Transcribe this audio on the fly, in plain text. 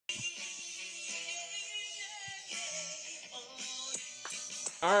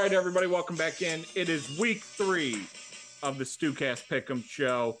All right, everybody, welcome back in. It is week 3 of the CFB Pick'Em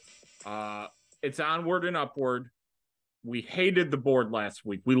show. It's onward and upward. We hated the board last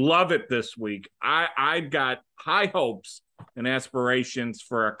week. We love it this week. I've got high hopes and aspirations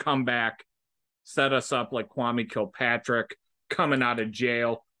for a comeback, set us up like Kwame Kilpatrick coming out of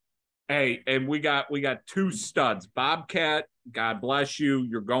jail. Hey, and we got two studs. Bobcat, God bless you.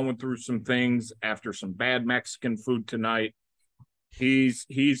 You're going through some things after some bad Mexican food tonight. He's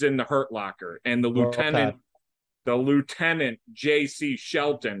in the hurt locker, and the lieutenant Jc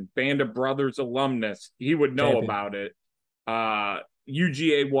Shelton, Band of Brothers alumnus, he would know about it.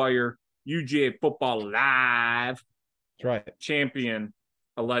 UGA Wire, UGA Football Live, that's right, champion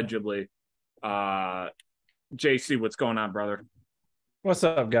allegedly. JC, what's going on, brother? What's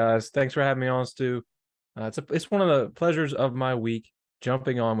up, guys? Thanks for having me on, Stu. It's one of the pleasures of my week,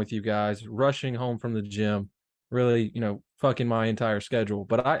 jumping on with you guys, rushing home from the gym, really, fucking my entire schedule.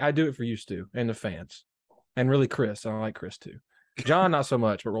 But I do it for you, Stu, and the fans, and really Chris. I like Chris too. John, not so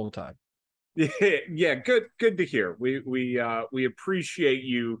much, but roll the Tide. Yeah, good to hear. We appreciate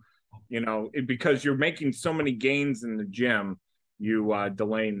you, because you're making so many gains in the gym. You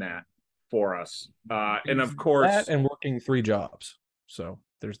delaying that for us, and of course, and working 3 jobs. So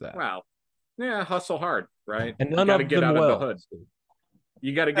there's that. Wow, yeah, hustle hard, right? And none of get them out well. of the hood.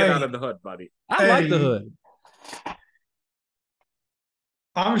 You got to get out of the hood, buddy. I like the hood.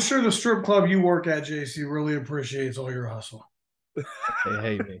 I'm sure the strip club you work at, JC, really appreciates all your hustle. They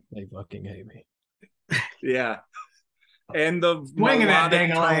hate me. They fucking hate me. Yeah. And the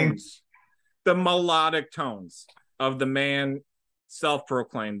melodic tones of the man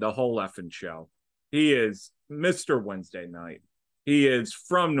self-proclaimed the whole effing show. He is Mr. Wednesday Night. He is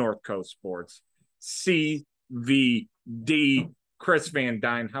from North Coast Sports. CVD. Chris Van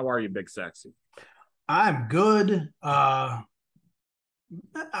Dyne. How are you, Big Sexy? I'm good. I'm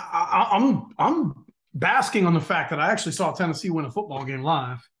basking on the fact that I actually saw Tennessee win a football game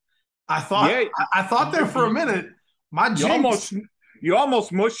live. I thought there for a minute, you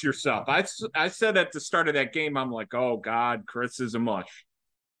almost mushed yourself. I said at the start of that game, I'm like, oh God, Chris is a mush.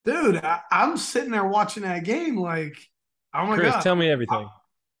 Dude, I'm sitting there watching that game like, oh my Chris, God. tell me everything.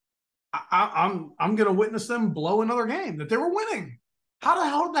 I'm gonna witness them blow another game that they were winning. How the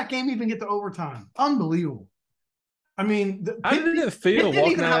hell did that game even get to overtime? Unbelievable. I mean, how did it feel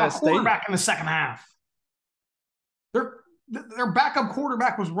walking out of that quarterback in the second half? Their backup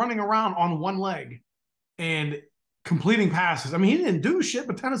quarterback was running around on one leg and completing passes. I mean, he didn't do shit,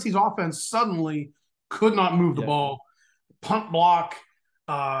 but Tennessee's offense suddenly could not move the ball. Punt block,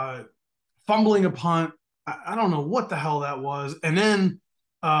 fumbling a punt. I don't know what the hell that was. And then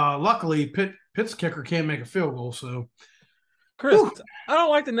luckily Pitt's kicker can't make a field goal. So Chris, I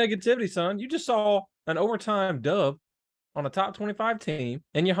don't like the negativity, son. You just saw an overtime dub on a top 25 team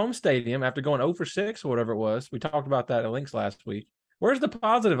in your home stadium after going 0 for 6 or whatever it was. We talked about that at Links last week. Where's the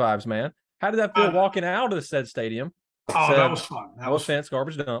positive vibes, man? How did that feel walking out of the said stadium? That was fun. That was fence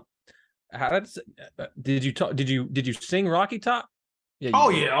garbage dump. How did you sing Rocky Top?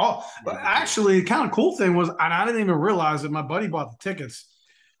 Yeah, actually, the kind of cool thing was, and I didn't even realize that my buddy bought the tickets.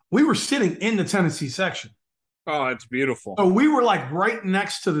 We were sitting in the Tennessee section. Oh, it's beautiful. So we were like right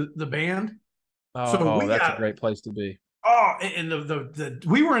next to the band. Oh, that's a great place to be. Oh, and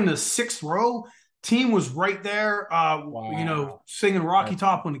we were in the 6th row. Team was right there, singing Rocky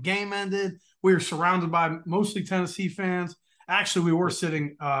Top when the game ended. We were surrounded by mostly Tennessee fans. Actually, we were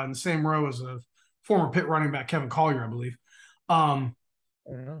sitting in the same row as a former Pitt running back, Kevin Collier, I believe. No,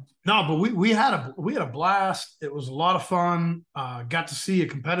 but we had a blast. It was a lot of fun. Got to see a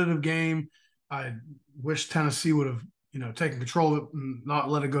competitive game. I wish Tennessee would have, taken control of it and not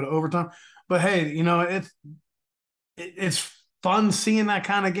let it go to overtime. But hey, it's fun seeing that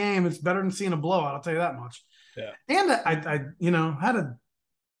kind of game. It's better than seeing a blowout, I'll tell you that much. Yeah. And I had a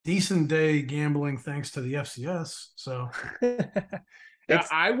decent day gambling thanks to the FCS. So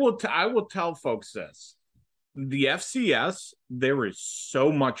I will tell folks this. The FCS, there is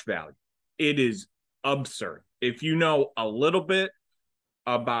so much value. It is absurd. If you know a little bit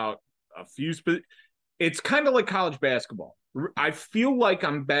about a few it's kind of like college basketball. I feel like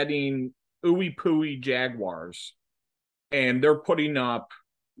I'm betting ooey pooey Jaguars and they're putting up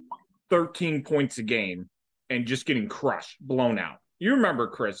 13 points a game and just getting crushed, blown out. You remember,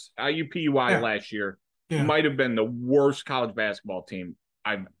 Chris, IUPUI last year might have been the worst college basketball team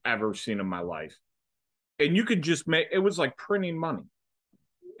I've ever seen in my life. And you could just it was like printing money.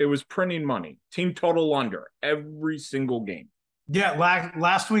 It was printing money. Team total under every single game. Yeah,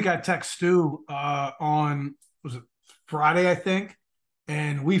 last week I texted Stu on, was it Friday, I think,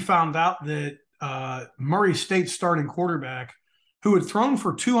 and we found out that Murray State's starting quarterback who had thrown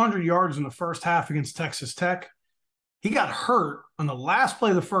for 200 yards in the first half against Texas Tech. He got hurt on the last play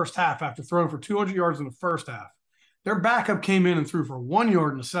of the first half after throwing for 200 yards in the first half. Their backup came in and threw for 1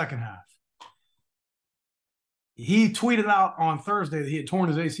 yard in the second half. He tweeted out on Thursday that he had torn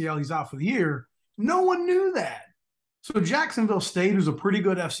his ACL. He's out for the year. No one knew that. So Jacksonville State, who's a pretty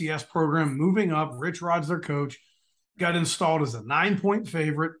good FCS program, moving up. Rich Rod's their coach, got installed as a 9-point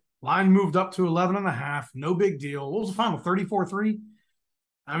favorite. Line moved up to 11.5. No big deal. What was the final? 34-3?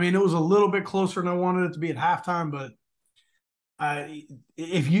 I mean, it was a little bit closer than I wanted it to be at halftime, but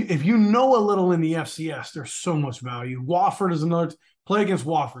if you know a little in the FCS, there's so much value. Wofford is another play against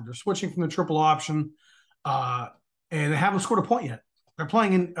Wofford. They're switching from the triple option, and they haven't scored a point yet. They're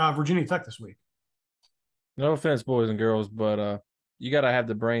playing in Virginia Tech this week. No offense, boys and girls, but you got to have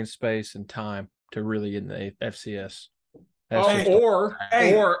the brain space and time to really get in the FCS. Or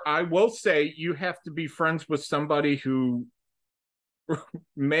I will say you have to be friends with somebody who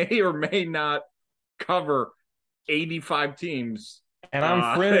may or may not cover 85 teams, and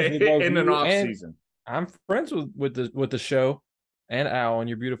I'm friends with in an off season. I'm friends with the show and Al and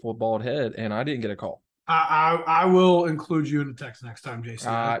your beautiful bald head, and I didn't get a call. I will include you in the text next time,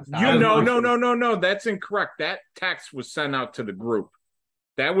 Jason. No. That's incorrect. That text was sent out to the group.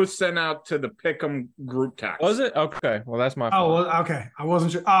 That was sent out to the Pick'Em group text. Was it? Okay. Well, that's my fault. Oh, okay. I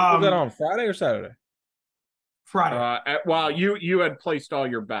wasn't sure. Was that on Friday or Saturday? Friday. Well, you had placed all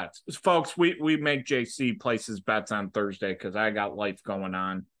your bets. Folks, we make JC place his bets on Thursday because I got life going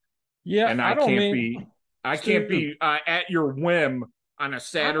on. Yeah, and I can't be at your whim on a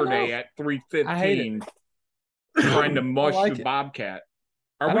Saturday at 3:15 trying to mush the Bobcat.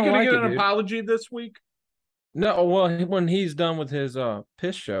 Are we going to get an apology this week? No, well, when he's done with his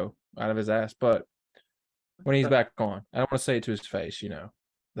piss show out of his ass, but when he's back on, I don't want to say it to his face,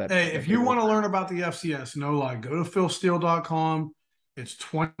 If you want to learn about the FCS, no lie, go to philsteele.com. It's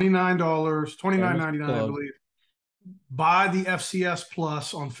 $29, $29.99, I believe. Buy the FCS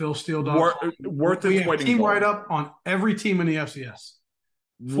Plus on philsteele.com. Worth its weight in gold. Team write-up on every team in the FCS.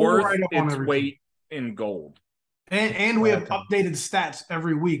 Worth its weight in gold. And we have updated stats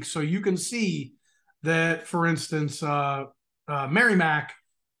every week, so you can see that, for instance, Merrimack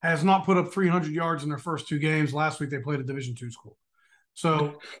has not put up 300 yards in their first 2 games. Last week they played a Division II school.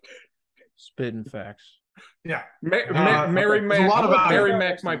 So, spitting facts. Yeah. Merrimack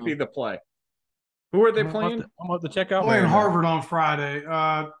might be the play. Who are they playing? I'm about to check out. Playing Harvard on Friday.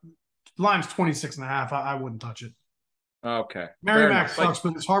 Line's 26.5. I wouldn't touch it. Okay. Merrimack sucks,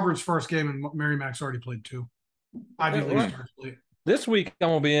 but it's Harvard's first game, and Merrimack's already played 2. This week I'm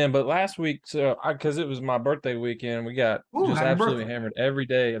gonna be in, but last week, because it was my birthday weekend, we got absolutely hammered every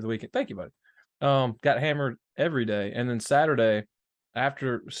day of the weekend. Thank you, buddy. Got hammered every day, and then Saturday,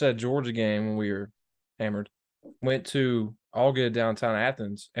 after said Georgia game when we were hammered, went to All Good downtown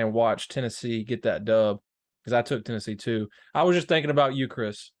Athens and watched Tennessee get that dub because I took Tennessee too. I was just thinking about you,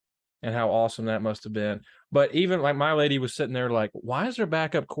 Chris, and how awesome that must have been. But even like my lady was sitting there like, why is their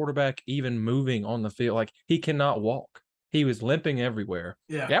backup quarterback even moving on the field? Like he cannot walk. He was limping everywhere.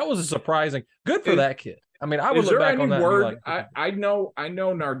 Yeah. That was a surprising. Good for that kid. I mean, I would look back on that word, and be like, I know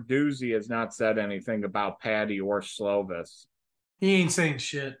Narduzzi has not said anything about Patty or Slovis. He ain't saying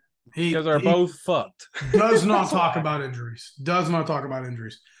shit. Because they're both fucked. Does not talk about injuries.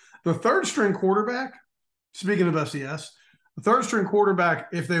 The third string quarterback, speaking of FCS, the third string quarterback,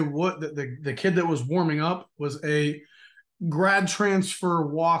 if they would, the kid that was warming up was a grad transfer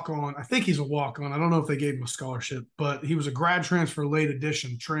walk-on. I think he's a walk-on. I don't know if they gave him a scholarship, but he was a grad transfer late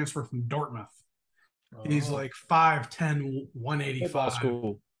edition transfer from Dartmouth. He's like 5'10", 185.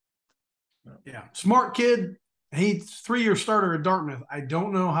 School. Yeah. Smart kid. He's 3-year starter at Dartmouth. I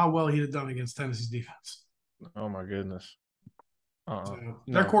don't know how well he'd have done against Tennessee's defense. Oh, my goodness. So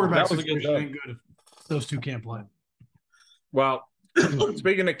their quarterback situation ain't good if those two can't play. Well,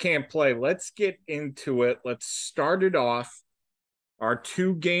 speaking of can't play, let's get into it. Let's start it off. Our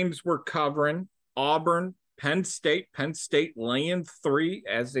 2 games we're covering, Auburn, Penn State laying 3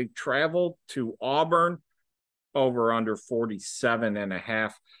 as they travel to Auburn, over under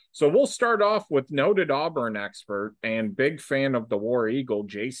 47.5. So we'll start off with noted Auburn expert and big fan of the War Eagle,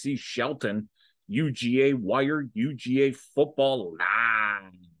 Jc Shelton, UGA Wire, UGA Football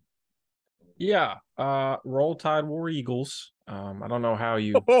Live. Yeah, Roll Tide War Eagles. I don't know how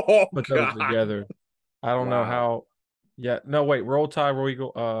you put those together. I don't know how. Yeah, no, wait, Roll Tide War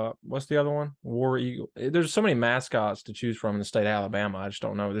Eagle. What's the other one? War Eagle. There's so many mascots to choose from in the state of Alabama. I just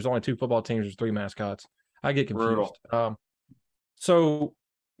don't know. There's only 2 football teams. There's 3 mascots. I get confused. So,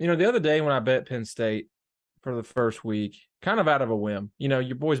 the other day when I bet Penn State for the first week, kind of out of a whim,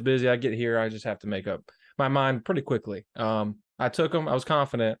 your boy's busy. I get here. I just have to make up my mind pretty quickly. I I took them. I was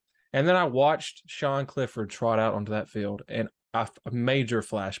confident. And then I watched Sean Clifford trot out onto that field, and a major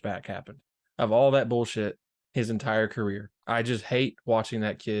flashback happened of all that bullshit his entire career. I just hate watching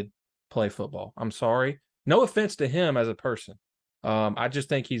that kid play football. I'm sorry. No offense to him as a person. I just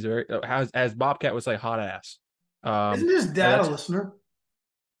think he's very, as Bobcat would say, hot ass. Isn't his dad a listener?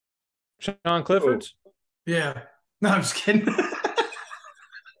 Sean Clifford's? Yeah. No, I'm just kidding.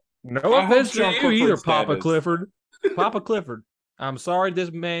 No offense to you either, Papa Clifford. Papa Clifford. I'm sorry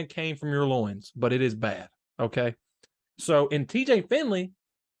this man came from your loins, but it is bad. Okay. So, and TJ Finley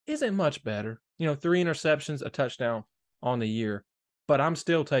isn't much better. 3 interceptions, a touchdown on the year, but I'm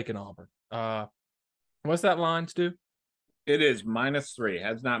still taking Auburn. What's that line, Stu? It is -3.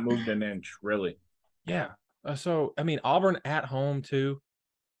 Has not moved an inch, really. Yeah. So, Auburn at home, too.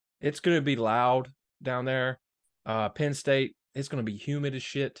 It's going to be loud down there. Penn State, it's going to be humid as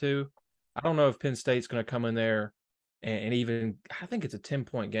shit, too. I don't know if Penn State's going to come in there and even – I think it's a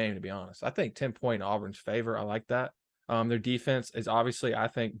 10-point game, to be honest. I think 10-point in Auburn's favor. I like that. Their defense is obviously, I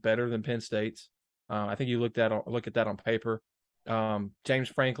think, better than Penn State's. I think you look at that on paper. James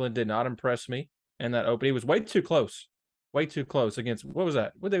Franklin did not impress me in that opening. He was way too close against, what was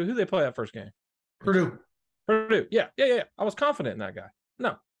that? Who they play that first game? Purdue. Yeah. I was confident in that guy.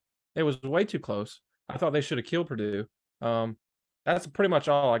 No, it was way too close. I thought they should have killed Purdue. That's pretty much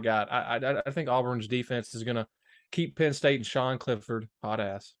all I got. I think Auburn's defense is going to keep Penn State and Sean Clifford hot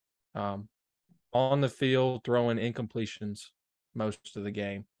ass on the field, throwing incompletions most of the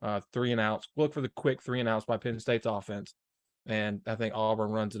game. 3 and outs. Look for the quick 3 and outs by Penn State's offense. And I think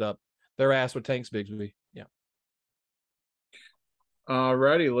Auburn runs it up their ass with Tanks Bigsby. Yeah.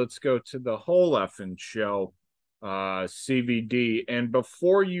 Alrighty, let's go to the whole effing show, CVD. And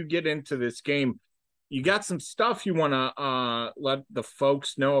before you get into this game, you got some stuff you want to let the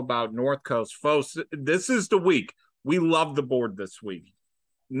folks know about North Coast. Folks, this is the week. We love the board this week.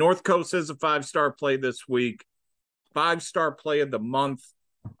 North Coast is a 5-star play this week. 5-star play of the month.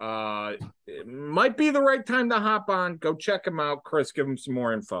 It might be the right time to hop on. Go check them out. Chris, give them some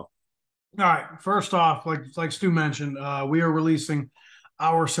more info. All right. First off, like Stu mentioned, we are releasing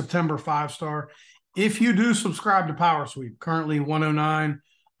our September 5-star. If you do subscribe to Power Sweep, currently $109,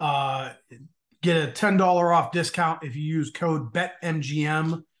 get a $10 off discount if you use code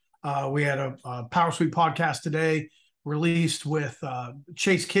BETMGM. We had a Power Sweep podcast today released with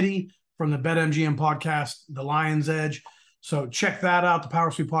Chase Kitty from the BetMGM podcast, The Lion's Edge. So check that out, the Power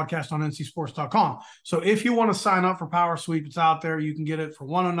Sweep podcast on ncsports.com. So if you want to sign up for Power Sweep, it's out there. You can get it for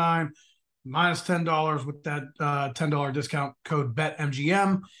 $109 minus $10 with that $10 discount code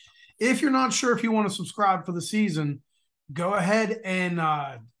BETMGM. If you're not sure if you want to subscribe for the season, go ahead and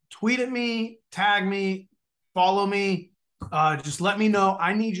tweet at me, tag me, follow me. Just let me know.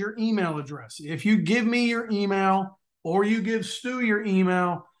 I need your email address. If you give me your email or you give Stu your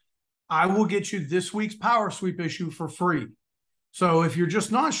email, I will get you this week's Power Sweep issue for free. So if you're just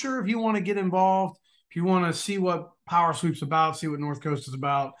not sure if you want to get involved, if you want to see what Power Sweep's about, see what North Coast is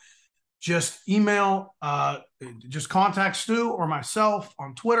about, just email, just contact Stu or myself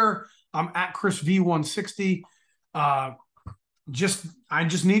on Twitter. I'm at ChrisV160. I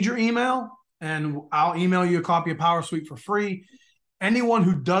just need your email, and I'll email you a copy of Power Sweep for free. Anyone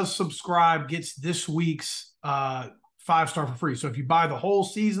who does subscribe gets this week's 5-star for free. So if you buy the whole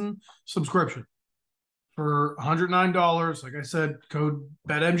season subscription for $109, like I said, code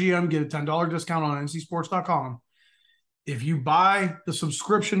BetMGM, get a $10 discount on ncsports.com. If you buy the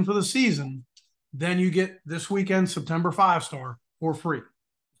subscription for the season, then you get this weekend September 5-star for free.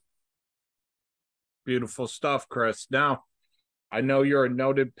 Beautiful stuff, Chris. Now, I know you're a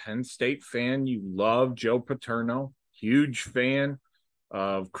noted Penn State fan. You love Joe Paterno. Huge fan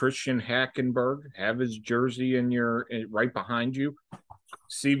of Christian Hackenberg. Have his jersey right behind you.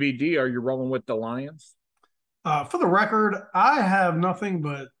 CVD, are you rolling with the Lions? For the record, I have nothing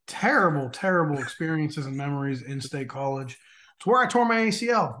but terrible experiences and memories in State College. It's where I tore my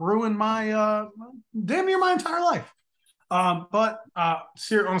ACL, ruined my damn near my entire life. But on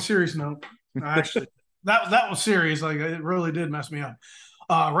a serious note, actually, that was serious. Like, it really did mess me up.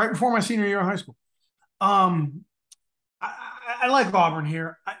 Right before my senior year of high school. I like Auburn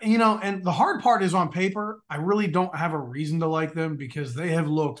here, and the hard part is on paper. I really don't have a reason to like them because they have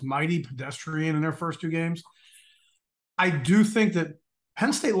looked mighty pedestrian in their first 2 games. I do think that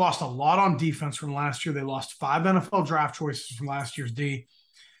Penn State lost a lot on defense from last year. They lost 5 NFL draft choices from last year's D.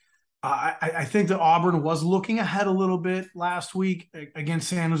 I think that Auburn was looking ahead a little bit last week against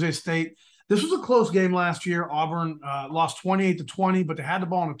San Jose State. This was a close game last year. Auburn lost 28-20, but they had the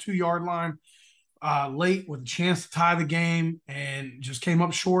ball on a 2-yard line late with a chance to tie the game and just came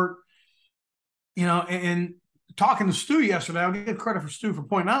up short. And talking to Stu yesterday, I'll give credit for Stu for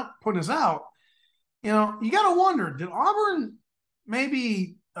pointing this out. You know, you got to wonder, did Auburn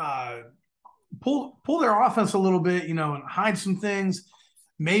maybe pull their offense a little bit, you know, and hide some things,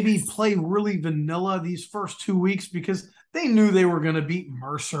 maybe play really vanilla these first 2 weeks because they knew they were going to beat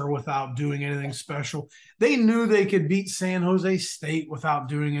Mercer without doing anything special. They knew they could beat San Jose State without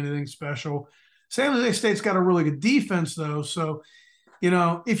doing anything special. San Jose State's got a really good defense, though. So, you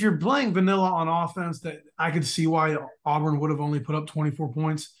know, if you're playing vanilla on offense, that I could see why Auburn would have only put up 24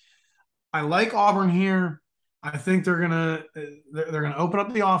 points. I like Auburn here. I think they're gonna open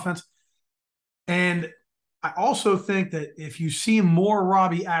up the offense. And I also think that if you see more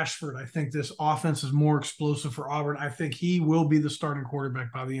Robbie Ashford, I think this offense is more explosive for Auburn. I think he will be the starting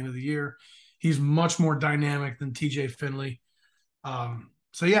quarterback by the end of the year. He's much more dynamic than TJ Finley.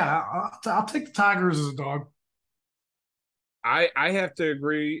 So, yeah, I'll take the Tigers as a dog. I have to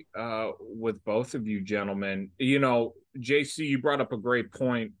agree with both of you gentlemen. You know, JC, you brought up a great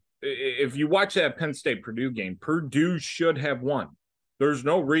point. If you watch that Penn State-Purdue game, Purdue should have won. There's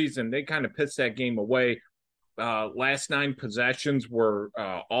no reason. They kind of pissed that game away. Last 9 possessions were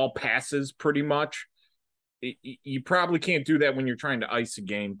all passes pretty much. You probably can't do that when you're trying to ice a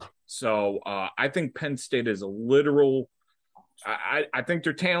game. So I think Penn State is a literal I think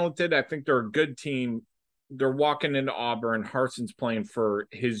they're talented. I think they're a good team. They're walking into Auburn. Harson's playing for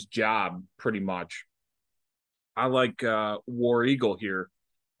his job pretty much. I like War Eagle here.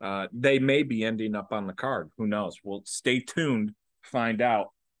 They may be ending up on the card. Who knows? We'll stay tuned, find out.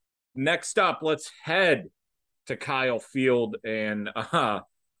 Next up, let's head to Kyle Field. And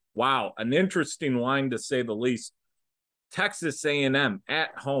wow, an interesting line to say the least. Texas A&M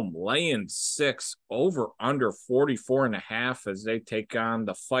at home, laying 6, over under 44.5 as they take on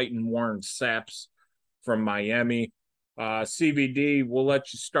the Fighting Warren Saps from Miami. CVD, we'll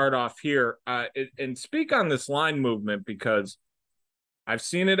let you start off here and speak on this line movement because I've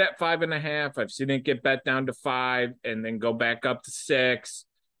seen it at 5.5. I've seen it get bet down to 5 and then go back up to 6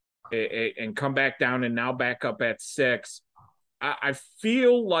 and come back down and now back up at 6. I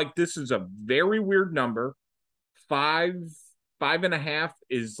feel like this is a very weird number. 5.5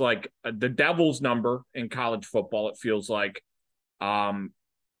 is like the devil's number in college football. It feels like,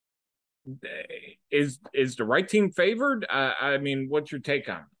 is the right team favored? I mean, what's your take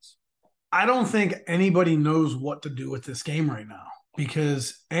on this? I don't think anybody knows what to do with this game right now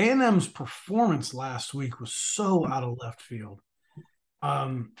because A&M's performance last week was so out of left field.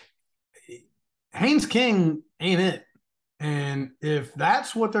 Haynes King ain't it. And if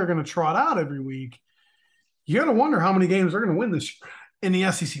that's what they're going to trot out every week, you got to wonder how many games they're going to win this year in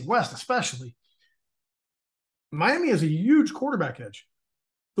the SEC West, especially. Miami has a huge quarterback edge.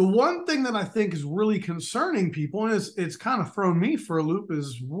 The one thing that I think is really concerning people, and it's kind of thrown me for a loop,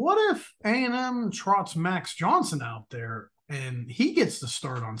 is what if A&M trots Max Johnson out there and he gets the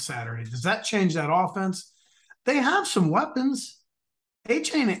start on Saturday? Does that change that offense? They have some weapons.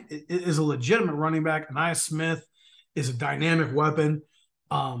 A-Chain is a legitimate running back. Anaya Smith is a dynamic weapon.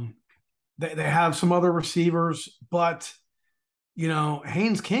 They have some other receivers, but, you know,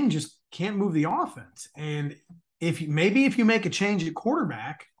 Haynes King just can't move the offense. And if you make a change at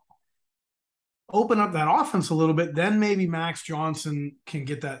quarterback, open up that offense a little bit, then maybe Max Johnson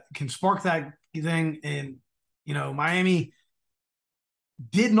can spark that thing. And, you know, Miami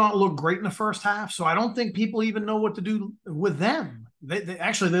did not look great in the first half, so I don't think people even know what to do with them. They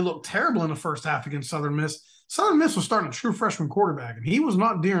actually looked terrible in the first half against Southern Miss. Southern Miss was starting a true freshman quarterback, and he was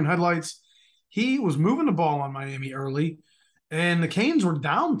not deer in headlights. He was moving the ball on Miami early, and the Canes were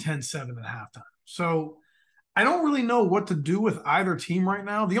down 10-7 at halftime. So I don't really know what to do with either team right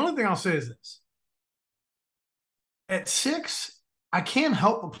now. The only thing I'll say is this. At 6, I can't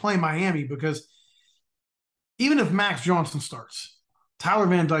help but play Miami because even if Max Johnson starts, Tyler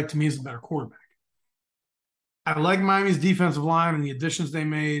Van Dyke to me is a better quarterback. I like Miami's defensive line and the additions they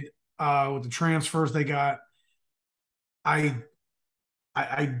made with the transfers they got. I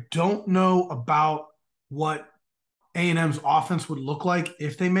don't know about what A&M's offense would look like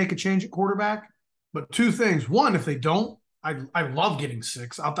if they make a change at quarterback. But 2 things. One, if they don't, I love getting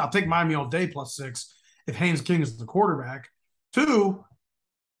 6. I'll take Miami all day plus 6 if Haynes King is the quarterback. 2,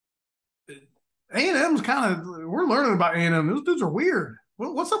 A&M's we're learning about A&M. Those dudes are weird.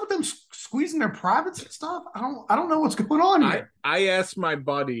 What's up with them squeezing their privates and stuff? I don't know what's going on here. I asked my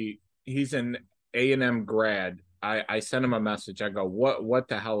buddy, he's an A&M grad. I sent him a message. I go, what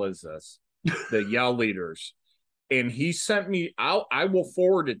the hell is this? The Yell Leaders. And he sent me out. I will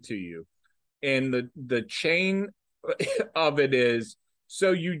forward it to you. And the chain of it is,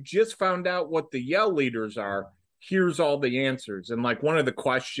 so you just found out what the Yell Leaders are. Here's all the answers. And like one of the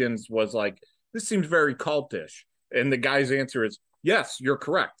questions was like, this seems very cultish. And the guy's answer is, yes, you're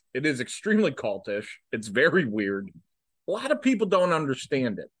correct. It is extremely cultish. It's very weird. A lot of people don't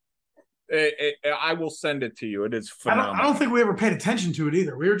understand it. I will send it to you. It is phenomenal. I don't think we ever paid attention to it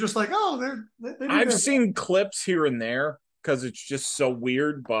either. We were just like, oh, I've seen clips here and there because it's just so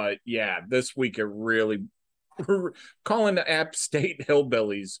weird. But yeah, this week it really calling the App State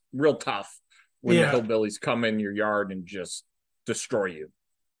hillbillies real tough when the hillbillies come in your yard and just destroy you.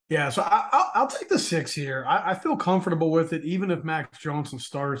 Yeah, so I'll take the 6 here. I feel comfortable with it, even if Max Johnson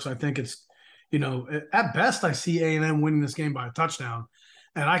starts. I think it's, at best I see A&M winning this game by a touchdown,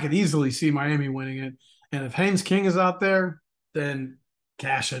 and I could easily see Miami winning it. And if Haynes King is out there, then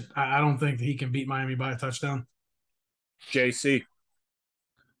cash it. I don't think that he can beat Miami by a touchdown. JC.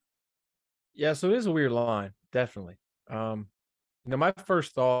 Yeah, so it is a weird line, definitely. My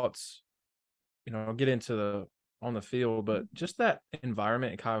first thoughts, I'll get into on the field, but just that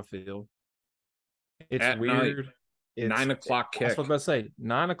environment in Kyle Field, it's at weird. Night. It's 9 o'clock kick. That's what I was about to say.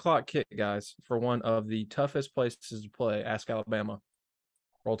 9 o'clock kick, guys, for one of the toughest places to play. Ask Alabama.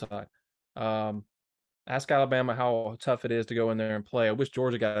 Roll Tide. Ask Alabama how tough it is to go in there and play. I wish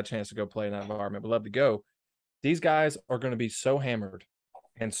Georgia got a chance to go play in that environment. Would love to go. These guys are going to be so hammered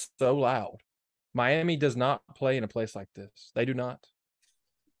and so loud. Miami does not play in a place like this. They do not.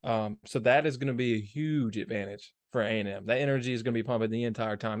 So that is going to be a huge advantage for A&M. That energy is going to be pumping the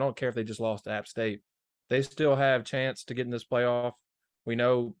entire time. I don't care if they just lost to App State. They still have a chance to get in this playoff. We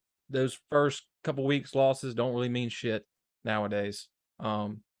know those first couple weeks losses don't really mean shit nowadays.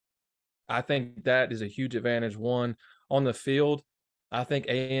 I think that is a huge advantage. One, on the field, I think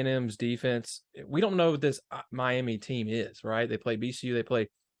A&M's defense, we don't know what this Miami team is, right? They play BCU, they play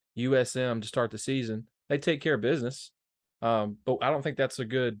USM to start the season. They take care of business. But I don't think that's a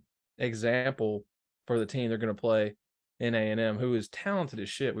good example for the team they're going to play in A&M, who is talented as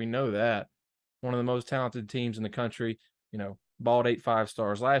shit. We know that. One of the most talented teams in the country, balled 8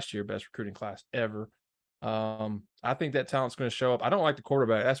 5-stars last year, best recruiting class ever. I think that talent's going to show up. I don't like the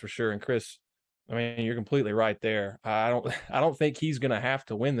quarterback, that's for sure. And Chris, I mean, you're completely right there. I don't think he's going to have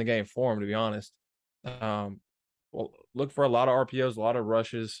to win the game for him, to be honest. Well, look for a lot of RPOs, a lot of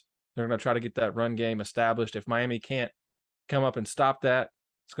rushes. They're going to try to get that run game established. If Miami can't come up and stop that,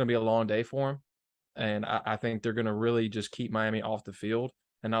 it's going to be a long day for him. And I think they're going to really just keep Miami off the field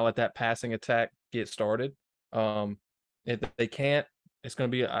and not let that passing attack get started. If they can't, it's going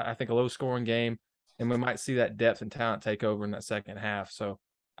to be, I think, a low-scoring game, and we might see that depth and talent take over in that second half. So,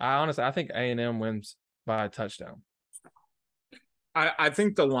 I think A&M wins by a touchdown. I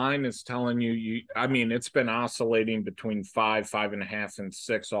think the line is telling you. I mean, it's been oscillating between 5, 5.5, and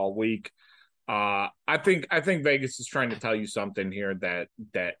 6 all week. I think Vegas is trying to tell you something here that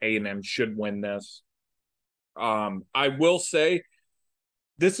A&M should win this. I will say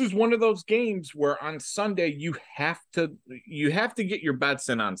this is one of those games where on Sunday you have to get your bets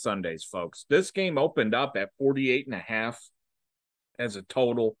in on Sundays, folks. This game opened up at 48.5 as a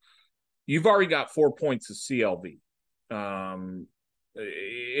total. You've already got 4 points of CLV.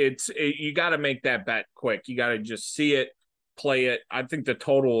 You got to make that bet quick. You got to just see it, play it. I think the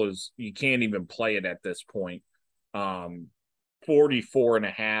total is, you can't even play it at this point.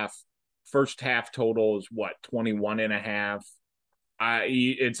 44.5. First half total is what, 21.5.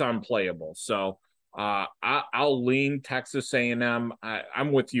 It's unplayable. So I'll lean Texas A&M.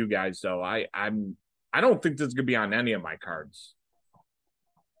 I'm with you guys though. I don't think this is gonna be on any of my cards.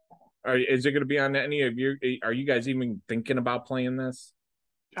 Is it gonna be on any of your? Are you guys even thinking about playing this?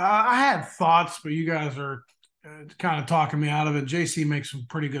 I had thoughts, but you guys are kind of talking me out of it. JC makes some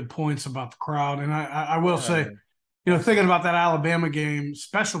pretty good points about the crowd, and I will say, thinking about that Alabama game,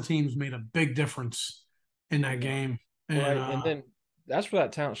 special teams made a big difference in that game. And then that's where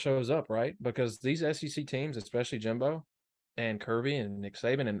that talent shows up, right? Because these SEC teams, especially Jimbo and Kirby and Nick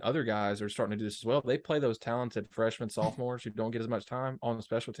Saban and other guys are starting to do this as well. They play those talented freshmen, sophomores who don't get as much time on the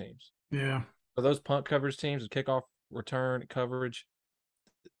special teams. Yeah. So those punt coverage teams, kickoff return coverage,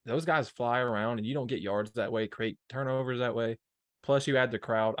 those guys fly around and you don't get yards that way, create turnovers that way. Plus you add the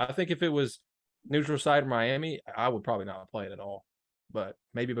crowd. I think if it was neutral side Miami, I would probably not play it at all, but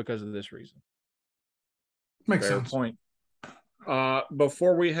maybe because of this reason. Makes Fair sense. Point.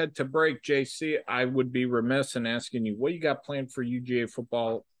 Before we head to break, JC, I would be remiss in asking you, what you got planned for UGA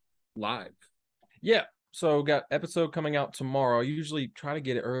Football Live? Yeah, so got episode coming out tomorrow. I usually try to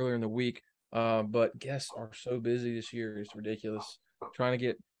get it earlier in the week, but guests are so busy this year. It's ridiculous. Trying to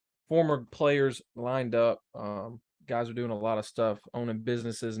get former players lined up. Guys are doing a lot of stuff, owning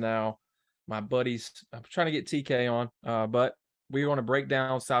businesses now. My buddies, I'm trying to get TK on, but we want to break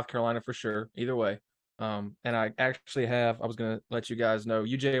down South Carolina for sure, either way. And I actually I was going to let you guys know,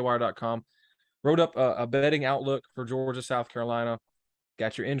 UJAwire.com. wrote up a betting outlook for Georgia, South Carolina.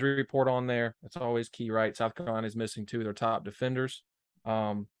 Got your injury report on there. That's always key, right? South Carolina is missing 2 of their top defenders.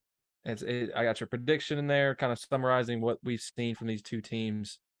 I got your prediction in there, kind of summarizing what we've seen from these 2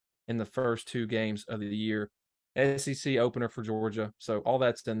 teams in the first 2 games of the year. SEC opener for Georgia. So all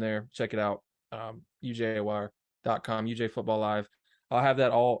that's in there. Check it out. UGAWire.com, UGA Football Live. I'll have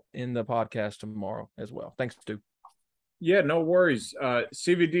that all in the podcast tomorrow as well. Thanks, Stu. Yeah, no worries.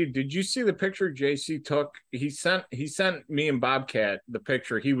 CVD, did you see the picture JC took? He sent me and Bobcat the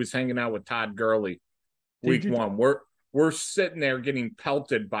picture. He was hanging out with Todd Gurley week 1. We're sitting there getting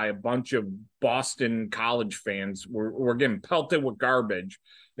pelted by a bunch of Boston College fans. We're getting pelted with garbage.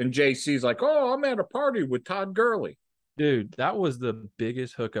 And JC's like, "Oh, I'm at a party with Todd Gurley." Dude, that was the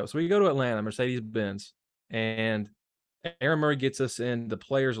biggest hookup. So we go to Atlanta, Mercedes-Benz, and Aaron Murray gets us in the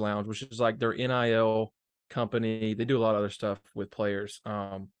Players Lounge, which is like their NIL company. They do a lot of other stuff with players.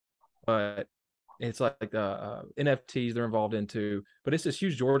 But it's like NFTs they're involved in too. But it's this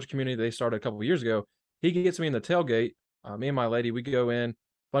huge Georgia community they started a couple of years ago. He gets me in the tailgate. Me and my lady, we go in, a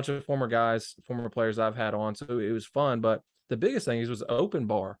bunch of former players I've had on. So it was fun. But the biggest thing is it was an open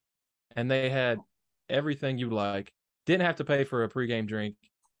bar. And they had everything you like. Didn't have to pay for a pregame drink.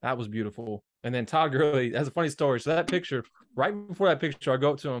 That was beautiful. And then Todd Gurley, that's a funny story. So that picture, right before that picture, I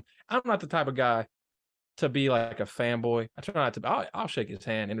go up to him. I'm not the type of guy to be like a fanboy. I try not to. I'll shake his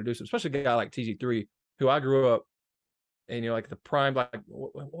hand, introduce him, especially a guy like TG3, who I grew up, and like the prime, like,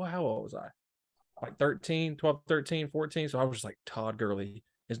 how old was I? Like 13, 12, 13, 14. So I was just like, Todd Gurley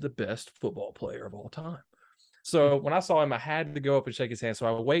is the best football player of all time. So when I saw him, I had to go up and shake his hand. So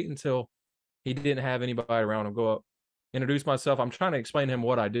I would wait until he didn't have anybody around him, go up, introduce myself. I'm trying to explain to him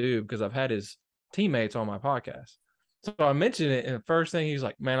what I do because I've had his teammates on my podcast. So I mentioned it, and the first thing he's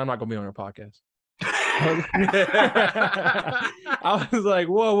like, "Man, I'm not going to be on your podcast." I was like,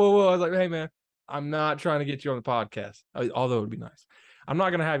 whoa. I was like, "Hey, man, I'm not trying to get you on the podcast, although it would be nice. I'm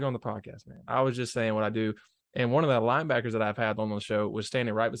not going to have you on the podcast, man. I was just saying what I do." And one of the linebackers that I've had on the show was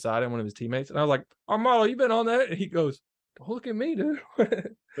standing right beside him, one of his teammates. And I was like, "Armando, you been on that?" And he goes, "Don't look at me, dude."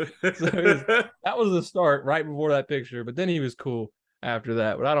 So that was the start right before that picture. But then he was cool after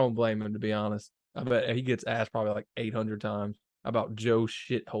that. But I don't blame him, to be honest. I bet he gets asked probably like 800 times about Joe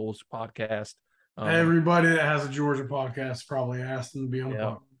Shithole's podcast. Everybody that has a Georgia podcast probably asked them to be on the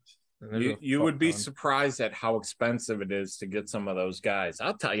podcast. You would be surprised at how expensive it is to get some of those guys.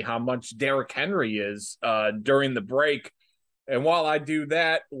 I'll tell you how much Derrick Henry is during the break. And while I do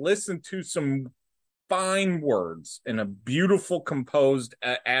that, listen to some fine words in a beautiful composed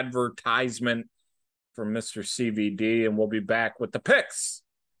advertisement from Mr. CVD, and we'll be back with the picks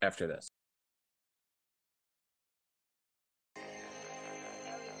after this.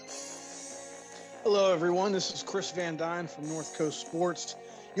 Hello, everyone. This is Chris Van Dyne from North Coast Sports.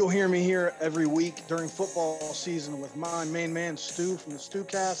 You'll hear me here every week during football season with my main man, Stu, from the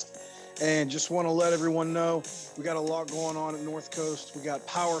StuCast. And just want to let everyone know we got a lot going on at North Coast. We got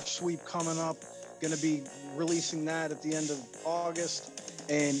Power Sweep coming up. Going to be releasing that at the end of August.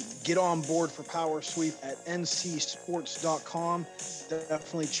 And get on board for Power Sweep at ncsports.com.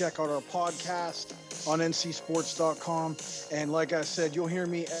 Definitely check out our podcast on ncsports.com. And like I said, you'll hear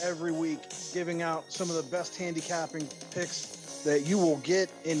me every week giving out some of the best handicapping picks that you will get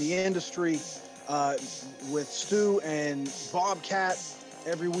in the industry with Stu and Bobcat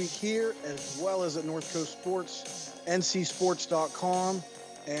every week here, as well as at North Coast Sports, ncsports.com.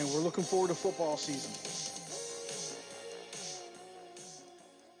 And we're looking forward to football season.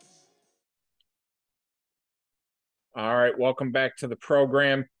 All right, welcome back to the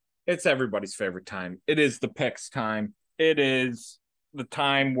program. It's everybody's favorite time. It is the picks time. It is the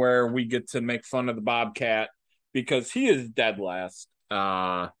time where we get to make fun of the Bobcat because he is dead last.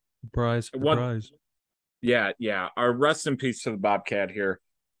 Surprise. Yeah. Our rest in peace to the Bobcat here.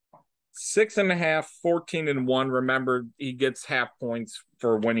 6.5, 14-1. Remember, he gets half points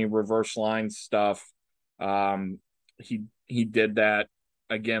for when he reverse line stuff. He did that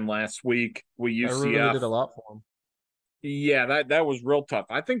again last week. I really did a lot for him. Yeah, that was real tough.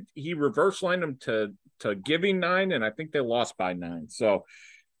 I think he reverse lined him to giving 9, and I think they lost by 9. So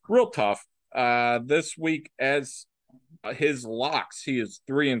real tough. This week, as his locks, he is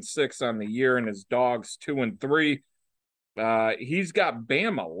 3-6 on the year, and his dogs 2-3. He's got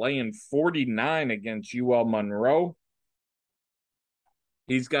Bama laying 49 against UL Monroe.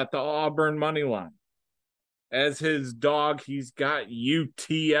 He's got the Auburn money line. As his dog, he's got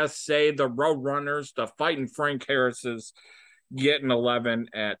UTSA, the Roadrunners, the Fighting Frank Harris's, getting 11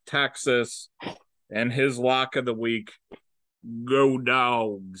 at Texas. And his lock of the week, go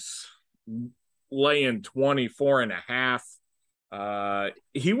Dogs, laying 24.5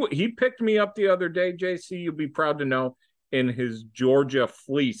 He picked me up the other day, JC. You'll be proud to know, in his Georgia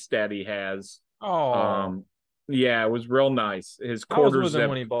fleece that he has. Oh, yeah, it was real nice. His quarter I was with zip him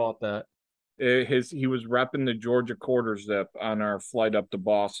when he bought that. He was repping the Georgia quarter zip on our flight up to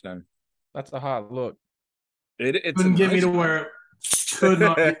Boston. That's a hot look. It's couldn't get nice me to wear it. Could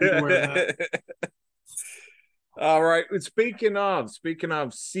not get me to wear that. All right. Speaking of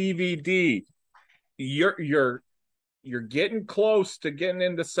CVD, you're getting close to getting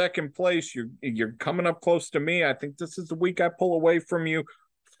into second place. You're coming up close to me. I think this is the week I pull away from you.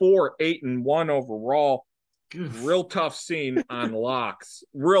 4-8-1 overall. Real tough scene on locks.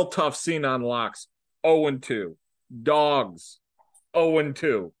 0-2. Dogs.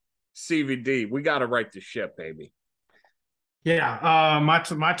 0-2. CVD. We got to right the ship, baby. Yeah,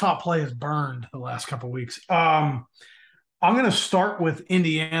 my top play is burned the last couple of weeks. I'm going to start with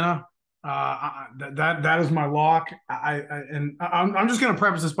Indiana. That is my lock. I'm just going to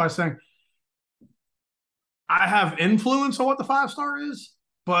preface this by saying I have influence on what the 5-star is,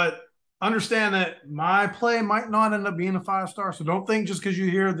 but understand that my play might not end up being a 5-star. So don't think just because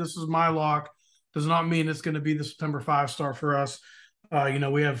you hear this is my lock does not mean it's going to be the September 5-star for us.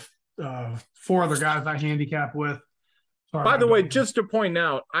 We have 4 other guys I handicap with. Sorry, by the way, just to point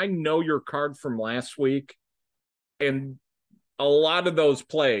out, I know your card from last week, and a lot of those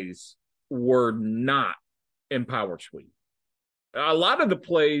plays were not in Power Suite. A lot of the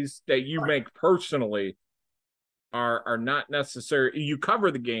plays that you make personally are not necessary. You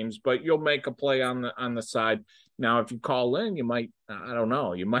cover the games, but you'll make a play on the side. Now, if you call in, you might, I don't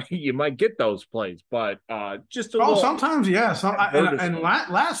know, you might get those plays, but just a little. Sometimes, yeah.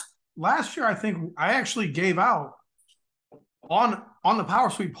 Last year, I think I actually gave out on the Power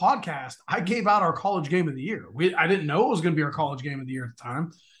Suite podcast. I gave out our college game of the year. I didn't know it was going to be our college game of the year at the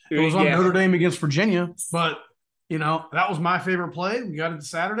time. It was on Notre Dame against Virginia, but that was my favorite play. We got it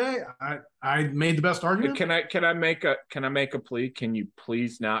Saturday. I made the best argument. Can I make a plea? Can you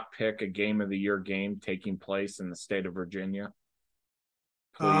please not pick a game of the year game taking place in the state of Virginia?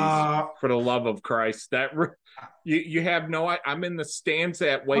 Please, for the love of Christ, that you have no. I'm in the stands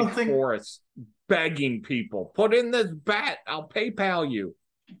at Wake Forest begging people, put in this bet. I'll PayPal you.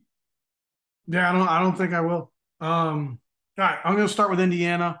 Yeah, I don't think I will. All right, I'm going to start with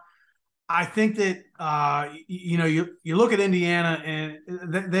Indiana. I think that you look at Indiana and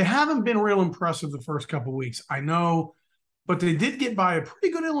they haven't been real impressive the first couple of weeks. I know, but they did get by a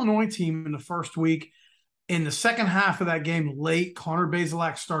pretty good Illinois team in the first week. In the second half of that game, late, Connor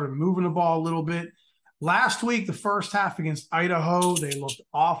Bazelak started moving the ball a little bit. Last week, the first half against Idaho, they looked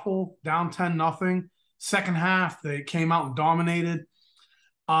awful, down 10-0. Second half, they came out and dominated.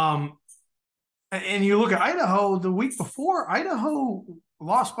 And you look at Idaho, the week before, Idaho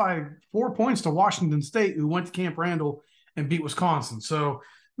lost by 4 points to Washington State, who went to Camp Randall and beat Wisconsin. So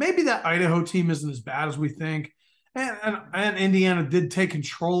maybe that Idaho team isn't as bad as we think. And Indiana did take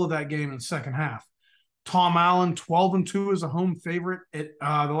control of that game in the second half. Tom Allen, 12-2 is a home favorite at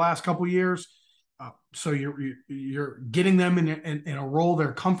the last couple of years. So you're getting them in a role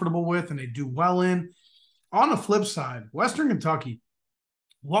they're comfortable with and they do well in. On the flip side, Western Kentucky,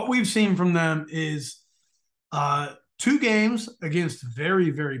 what we've seen from them is 2 games against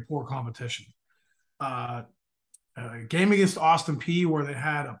very, very poor competition. A game against Austin Peay where they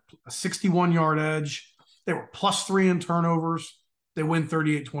had a 61-yard edge. They were +3 in turnovers. They win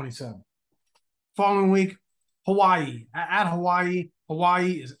 38-27. Following week, Hawaii. At Hawaii,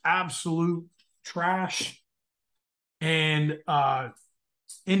 Hawaii is absolute trash. And Western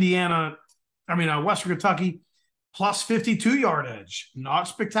Kentucky, +52-yard edge. Not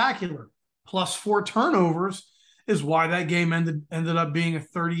spectacular. +4 turnovers is why that game ended up being a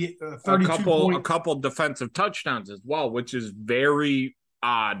 32 point. A couple defensive touchdowns as well, which is very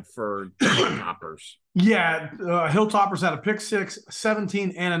odd for Hilltoppers. Yeah, Hilltoppers had a pick six,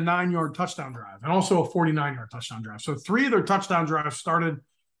 17, and a 9-yard touchdown drive, and also a 49-yard touchdown drive. So 3 of their touchdown drives started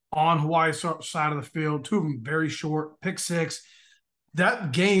on Hawaii's side of the field, 2 of them very short, pick six.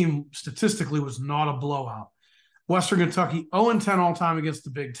 That game statistically was not a blowout. Western Kentucky 0-10 all-time against the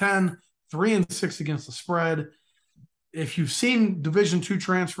Big Ten, 3-6 against the spread. If you've seen Division II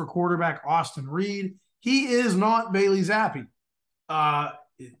transfer quarterback Austin Reed, he is not Bailey Zappi.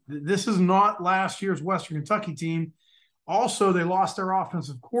 This is not last year's Western Kentucky team. Also, they lost their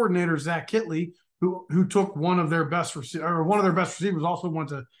offensive coordinator, Zach Kitley, who took one of their best receivers, also went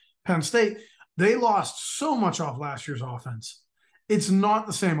to Penn State. They lost so much off last year's offense. It's not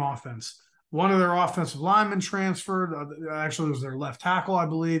the same offense. One of their offensive linemen transferred. Actually, it was their left tackle, I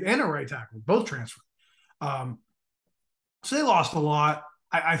believe, and a right tackle. Both transferred. So they lost a lot.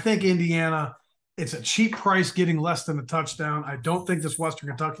 I think Indiana It's a cheap price getting less than a touchdown. I don't think this Western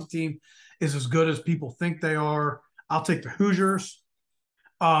Kentucky team is as good as people think they are. I'll take the Hoosiers.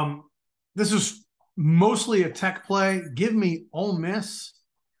 This is mostly a Tech play. Give me Ole Miss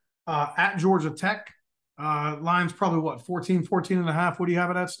at Georgia Tech. Line's probably what, 14 and a half. What do you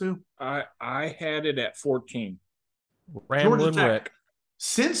have it at, Stu? I had it at 14. Ramblin' Rick.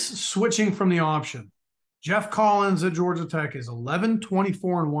 Since switching from the option, Jeff Collins at Georgia Tech is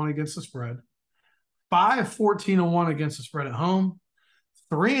 11-24-1 against the spread, 5-14-1 against the spread at home,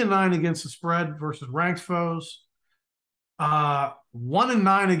 3-9 against the spread versus ranked foes,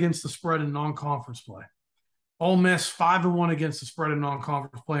 1-9 against the spread in non-conference play. Ole Miss 5-1 against the spread in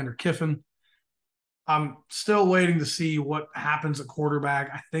non-conference play under Kiffin. I'm still waiting to see what happens at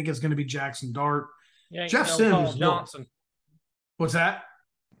quarterback. I think it's going to be Jackson Dart. Jeff Sims. Paul Johnson. What's that?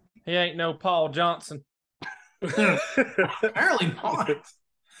 He ain't no Paul Johnson. Apparently not.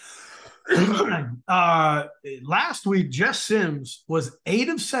 Last week, Jeff Sims was 8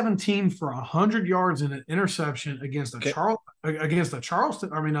 of 17 for 100 yards and an interception against a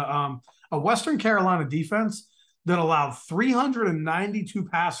Western Carolina defense that allowed 392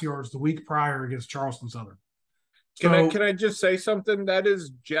 pass yards the week prior against Charleston Southern. Can I just say something? That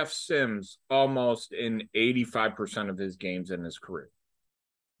is Jeff Sims almost in 85% of his games in his career.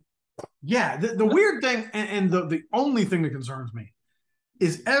 Yeah, the weird thing, and the only thing that concerns me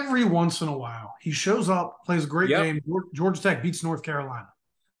is every once in a while he shows up, plays a great game. Georgia Tech beats North Carolina.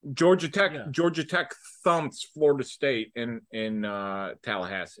 Georgia Tech thumps Florida State in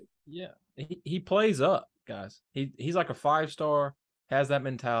Tallahassee. Yeah, he plays up, guys. He's like a 5-star, has that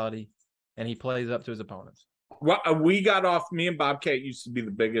mentality, and he plays up to his opponents. Well, we got off. Me and Bobcat used to be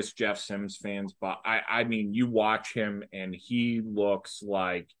the biggest Jeff Sims fans, but I mean, you watch him and he looks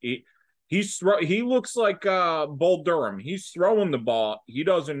like he looks like Bull Durham. He's throwing the ball. He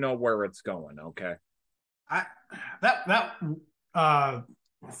doesn't know where it's going. Okay, that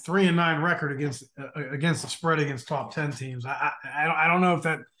 3-9 record against the spread against top 10 teams. I don't know if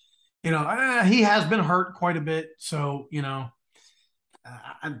that, he has been hurt quite a bit. So,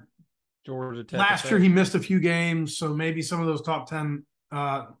 Georgia Tech. Last year he missed a few games, so maybe some of those top 10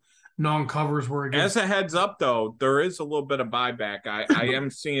 non-covers were against. As a heads up, though, there is a little bit of buyback. I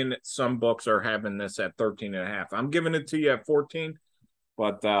am seeing some books are having this at 13.5. I'm giving it to you at 14,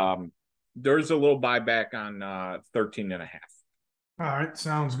 but there's a little buyback on 13.5. All right,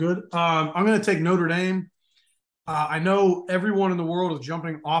 sounds good. I'm going to take Notre Dame. I know everyone in the world is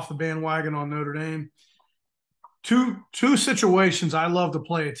jumping off the bandwagon on Notre Dame. Two situations I love to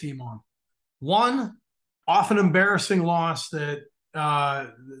play a team on. One, often embarrassing loss that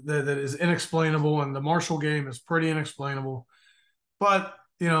is inexplainable, and the Marshall game is pretty inexplainable. But,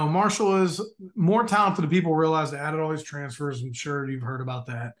 Marshall is more talented than people realize. They added all these transfers. I'm sure you've heard about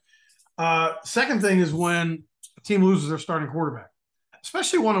that. Second thing is when a team loses their starting quarterback,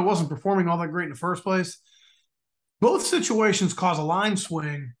 especially one that wasn't performing all that great in the first place. Both situations cause a line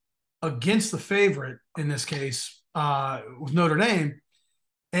swing against the favorite in this case with Notre Dame.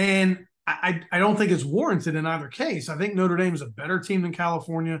 And I don't think it's warranted in either case. I think Notre Dame is a better team than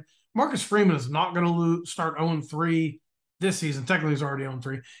California. Marcus Freeman is not going to start 0-3 this season. Technically, he's already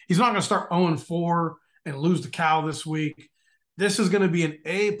 0-3. He's not going to start 0-4 and lose to Cal this week. This is going to be an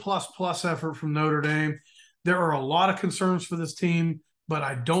A++ effort from Notre Dame. There are a lot of concerns for this team, but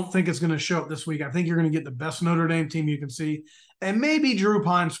I don't think it's going to show up this week. I think you're going to get the best Notre Dame team you can see. And maybe Drew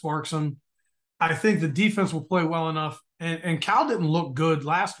Pine sparks them. I think the defense will play well enough. And Cal didn't look good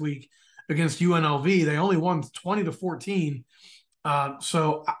last week against UNLV. They only won 20-14.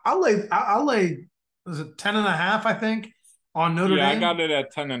 So I'll lay, is it 10.5, I think, on Notre Dame? Yeah, I got it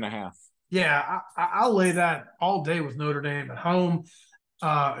at 10.5. Yeah, I'll lay that all day with Notre Dame at home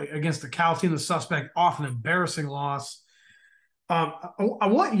against the Cal team, the suspect, off an embarrassing loss. I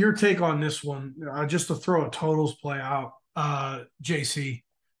want your take on this one, just to throw a totals play out, JC.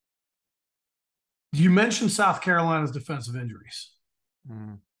 You mentioned South Carolina's defensive injuries.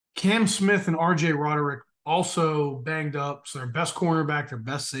 Cam Smith and R.J. Roderick also banged up. So their best cornerback, their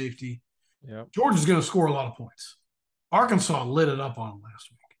best safety. Yep. Georgia's going to score a lot of points. Arkansas lit it up on them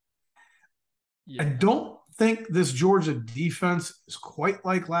last week. Yeah. I don't think this Georgia defense is quite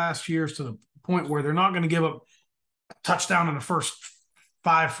like last year's, to the point where they're not going to give up a touchdown in the first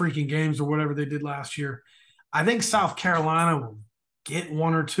 5 freaking games or whatever they did last year. I think South Carolina will get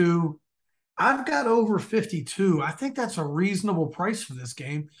 1 or 2. I've got over 52. I think that's a reasonable price for this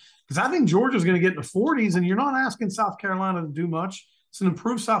game, because I think Georgia's going to get in the 40s, and you're not asking South Carolina to do much. It's an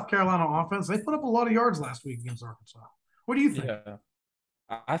improved South Carolina offense. They put up a lot of yards last week against Arkansas. What do you think? Yeah.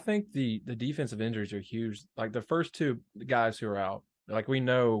 I think the defensive injuries are huge. Like the first 2 guys who are out, Like, we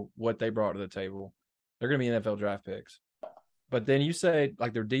know what they brought to the table. They're going to be NFL draft picks. But then you say,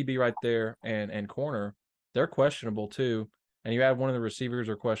 like, their DB right there and corner, they're questionable too. And you add one of the receivers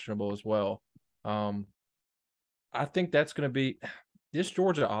are questionable as well. I think that's going to be this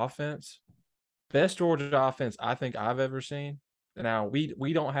Georgia offense, best Georgia offense I think I've ever seen. Now,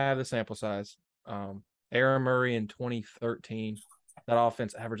 we don't have the sample size. Aaron Murray in 2013, that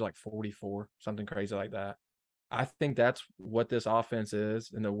offense averaged like 44, something crazy like that. I think that's what this offense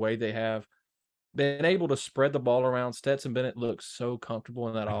is, and the way they have been able to spread the ball around. Stetson Bennett looks so comfortable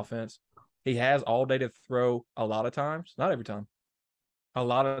in that offense. He has all day to throw a lot of times, not every time. A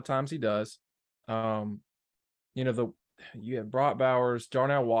lot of times he does. You have Brock Bowers,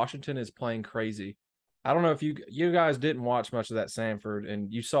 Darnell Washington is playing crazy. I don't know if you guys didn't watch much of that Samford,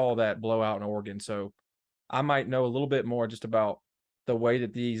 and you saw that blowout in Oregon, so I might know a little bit more just about the way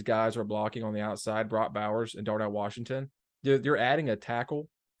that these guys are blocking on the outside, Brock Bowers and Darnell Washington. They're adding a tackle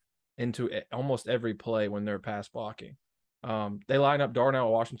into almost every play when they're pass blocking. They line up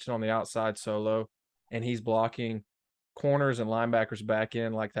Darnell Washington on the outside solo, and he's blocking corners and linebackers back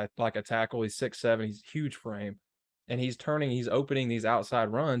in like a tackle. He's 6'7", he's huge frame, and he's opening these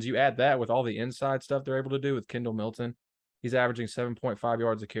outside runs. You add that with all the inside stuff they're able to do with Kendall Milton. He's averaging 7.5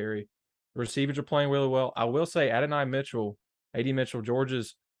 yards a carry. The receivers are playing really well. I will say AD Mitchell,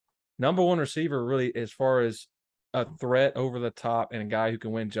 Georgia's number one receiver, really, as far as a threat over the top and a guy who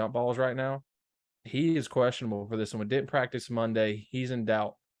can win jump balls right now. He is questionable for this one. Didn't practice Monday. He's in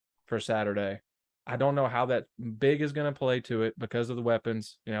doubt for Saturday. I don't know how that big is going to play to it because of the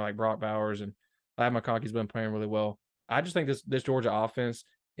weapons, like Brock Bowers, and Ladd McConkey's been playing really well. I just think this Georgia offense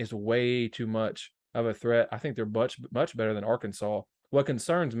is way too much of a threat. I think they're much, much better than Arkansas. What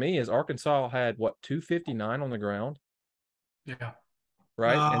concerns me is Arkansas had, 259 on the ground? Yeah.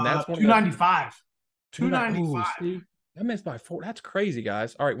 Right? And that's 295. 295. See, that missed by 4. That's crazy,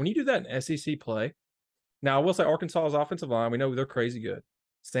 guys. All right, when you do that in SEC play, now I will say Arkansas's offensive line, we know they're crazy good.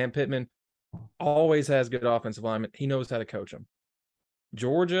 Sam Pittman always has good offensive linemen. He knows how to coach them.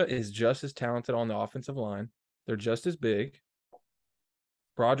 Georgia is just as talented on the offensive line. They're just as big.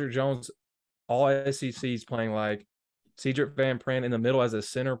 Broderick Jones, all SECs playing like Cedric Van Pran in the middle as a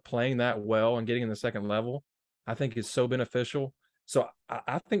center, playing that well and getting in the second level, I think is so beneficial. So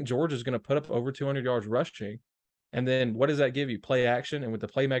I think Georgia's going to put up over 200 yards rushing. And then what does that give you? Play action. And with the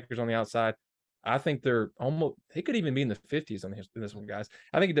playmakers on the outside, I think they could even be in the 50s on this one, guys.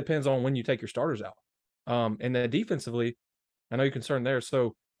 I think it depends on when you take your starters out. And then defensively, I know you're concerned there.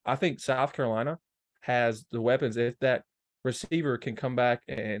 So I think South Carolina has the weapons. If that receiver can come back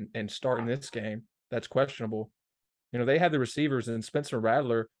and start in this game, that's questionable. They had the receivers, and Spencer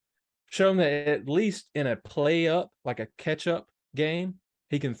Rattler shown that at least in a play up, like a catch up game,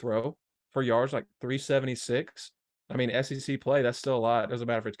 he can throw for yards like 376. I mean, SEC play, that's still a lot. It doesn't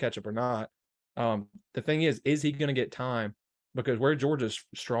matter if it's catch up or not. The thing is he going to get time? Because where Georgia's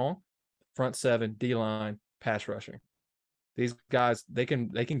strong, front seven, D-line, pass rushing. These guys, they can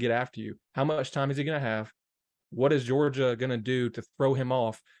get after you. How much time is he going to have? What is Georgia going to do to throw him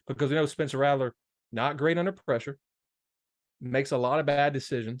off? Because we know Spencer Rattler, not great under pressure, makes a lot of bad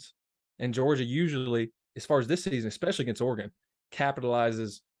decisions. And Georgia usually, as far as this season, especially against Oregon,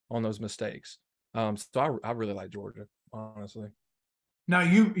 capitalizes on those mistakes. So I really like Georgia, honestly. Now,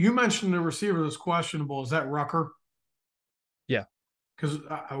 you mentioned the receiver that's questionable. Is that Rucker? Yeah. Because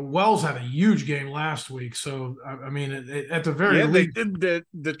Wells had a huge game last week. So, I mean, at the very least. They did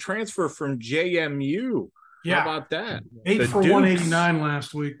the transfer from JMU. Yeah. How about that? 8 for 189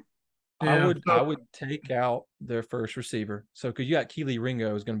 last week. Yeah. I would take out their first receiver. So, because you got Keely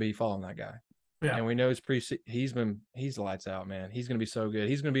Ringo is going to be following that guy. Yeah. And we know he's lights out, man. He's going to be so good.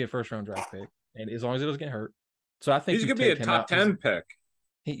 He's going to be a first round draft pick. And as long as he doesn't get hurt. So I think he's going to be a top 10 pick.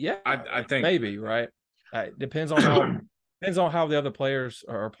 I think maybe, right? Depends on how the other players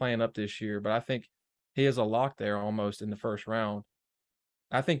are playing up this year, but I think he is a lock there almost in the first round.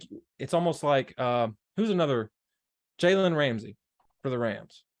 I think it's almost like who's another Jalen Ramsey for the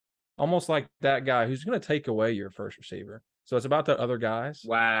Rams, almost like that guy who's going to take away your first receiver. So it's about the other guys.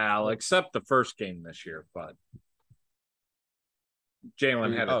 Wow, except the first game this year, but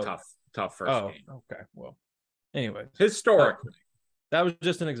Jalen had a tough first game. Okay, well, anyway, historically. That was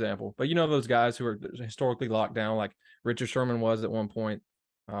just an example. But those guys who are historically locked down, like Richard Sherman was at one point.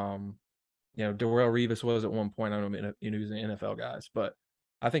 Darrelle Revis was at one point. I don't know, using NFL guys. But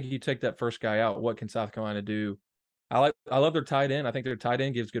I think if you take that first guy out, what can South Carolina do? I love their tight end. I think their tight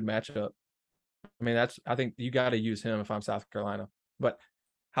end gives good matchup. I mean, I think you got to use him if I'm South Carolina. But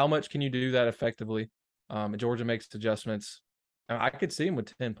how much can you do that effectively? Georgia makes adjustments. I could see him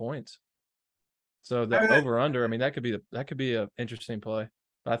with 10 points. So the over under, I mean, that could be an interesting play.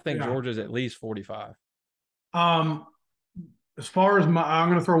 But I think Georgia's at least 45. As far as I'm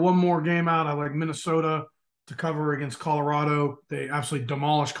going to throw one more game out. I like Minnesota to cover against Colorado. They absolutely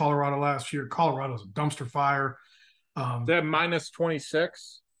demolished Colorado last year. Colorado's a dumpster fire. That minus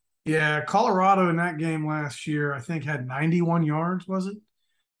 26. Yeah, Colorado in that game last year, I think had 91 yards. Was it?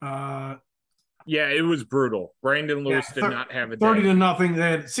 Yeah, it was brutal. Brandon Lewis did not have a 30 to nothing.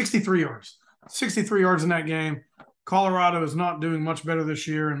 They had 63 yards. 63 yards in that game. Colorado is not doing much better this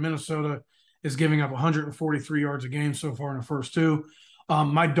year, and Minnesota is giving up 143 yards a game so far in the first two.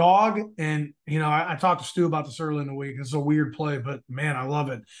 My dog, and I talked to Stu about this early in the week. It's a weird play, but man, I love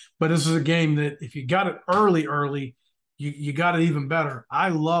it. But this is a game that if you got it early, you got it even better. I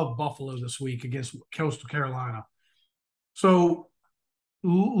love Buffalo this week against Coastal Carolina. So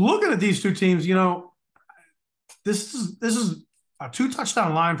looking at these two teams, this is a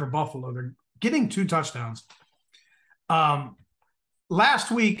 2-touchdown line for Buffalo. They're getting 2 touchdowns.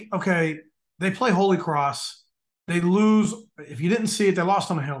 Last week, okay, they play Holy Cross. They lose. If you didn't see it, they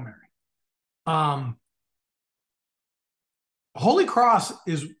lost on a Hail Mary. Holy Cross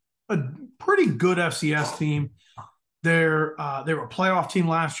is a pretty good FCS team. They were a playoff team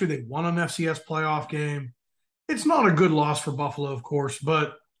last year. They won an FCS playoff game. It's not a good loss for Buffalo, of course,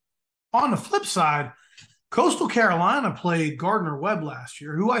 but on the flip side, Coastal Carolina played Gardner-Webb last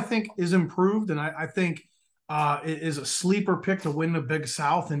year, who I think is improved, and I think is a sleeper pick to win the Big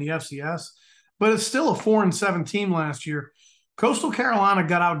South in the FCS. But it's still a 4-7 team last year. Coastal Carolina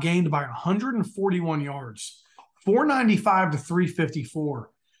got outgained by 141 yards, 495 to 354.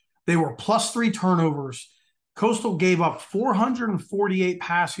 They were plus 3 turnovers. Coastal gave up 448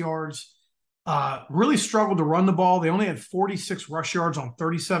 pass yards. Really struggled to run the ball. They only had 46 rush yards on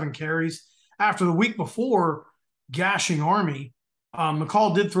 37 carries. After the week before gashing Army,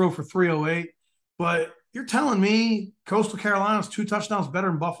 McCall did throw for 308. But you're telling me Coastal Carolina's 2 touchdowns better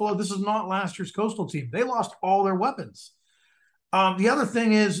than Buffalo? This is not last year's Coastal team. They lost all their weapons. The other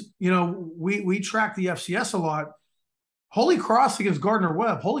thing is, we track the FCS a lot. Holy Cross against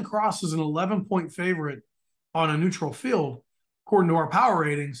Gardner-Webb. Holy Cross is an 11-point favorite on a neutral field, according to our power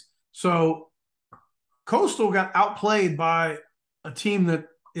ratings. So Coastal got outplayed by a team that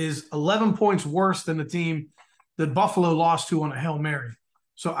is 11 points worse than the team that Buffalo lost to on a Hail Mary.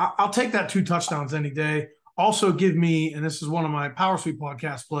 So I'll take that 2 touchdowns any day. Also give me, and this is one of my Power Sweep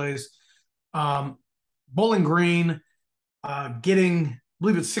podcast plays, Bowling Green getting, I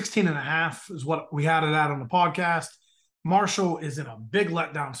believe it's 16.5 is what we had it at on the podcast. Marshall is in a big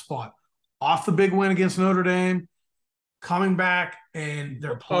letdown spot. Off the big win against Notre Dame, coming back, and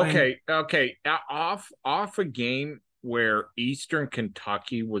they're playing. Okay. Off a game where Eastern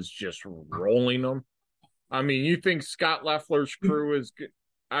Kentucky was just rolling them. I mean, you think Scott Loeffler's crew is good?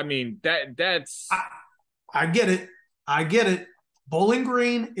 I mean, that's. I get it. Bowling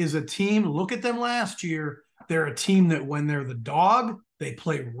Green is a team. Look at them last year. They're a team that when they're the dog, they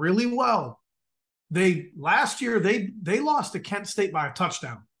play really well. Last year they lost to Kent State by a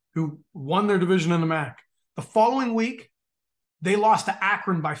touchdown, who won their division in the MAC. The following week, they lost to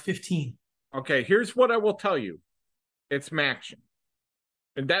Akron by 15. Okay, here's what I will tell you. It's Maction.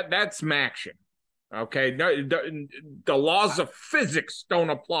 And that's Maction. Okay, the laws of physics don't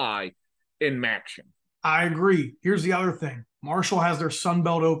apply in Maction. I agree. Here's the other thing. Marshall has their Sun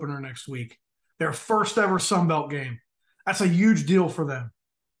Belt opener next week. Their first ever Sun Belt game. That's a huge deal for them.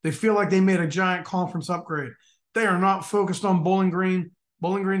 They feel like they made a giant conference upgrade. They are not focused on Bowling Green.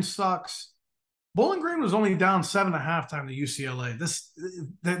 Bowling Green sucks. Bowling Green was only down 7 at halftime to UCLA.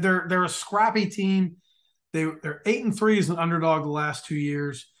 They're a scrappy team. They're 8-3 as an underdog the last 2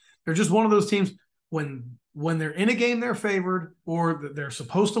 years. They're just one of those teams when they're in a game they're favored or they're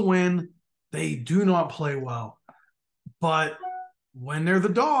supposed to win, they do not play well. But when they're the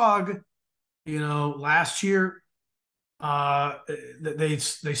dog, last year they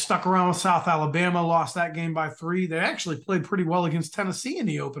stuck around with South Alabama, lost that game by 3. They actually played pretty well against Tennessee in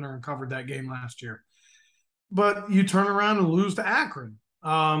the opener and covered that game last year. But you turn around and lose to Akron.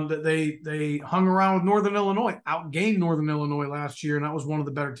 They hung around with Northern Illinois, outgained Northern Illinois last year, and that was one of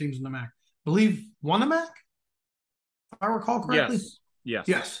the better teams in the MAC. I believe won the MAC, if I recall correctly.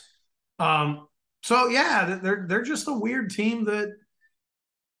 Yes. So yeah, they're just a weird team that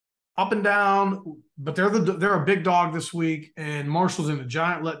up and down, but they're a big dog this week, and Marshall's in a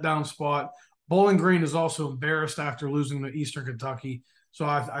giant letdown spot. Bowling Green is also embarrassed after losing to Eastern Kentucky. So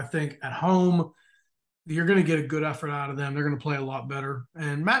I think at home, you're going to get a good effort out of them. They're going to play a lot better.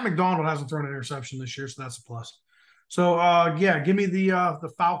 And Matt McDonald hasn't thrown an interception this year, so that's a plus. So, give me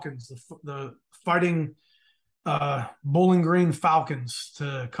the Falcons, the fighting Bowling Green Falcons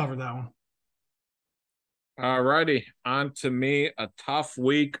to cover that one. All righty. On to me. A tough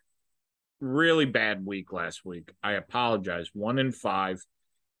week. Really bad week last week. I apologize. 1-5,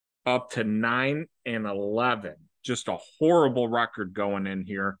 up to 9-11. Just a horrible record going in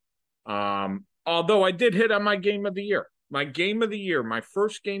here. Although I did hit on my game of the year. My game of the year, my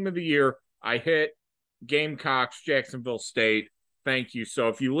first game of the year, I hit Gamecocks, Jacksonville State. Thank you. So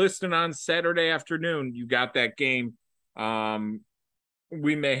if you listen on Saturday afternoon, you got that game.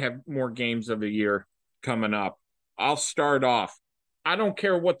 We may have more games of the year coming up. I'll start off. I don't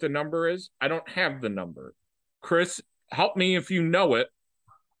care what the number is. I don't have the number. Chris, help me if you know it.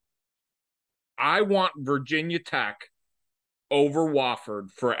 I want Virginia Tech over Wofford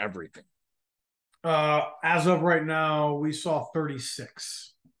for everything. As of right now, we saw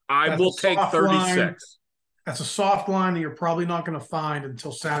 36. I will take 36. Line. That's a soft line that you're probably not going to find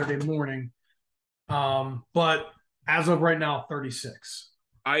until Saturday morning. But as of right now, 36.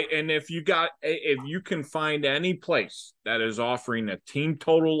 If you can find any place that is offering a team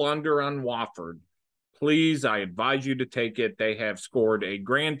total under on Wofford, please, I advise you to take it. They have scored a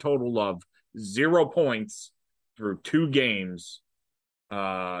grand total of 0 points through 2 games, 2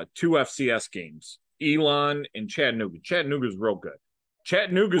 FCS games, Elon and Chattanooga. Chattanooga's real good.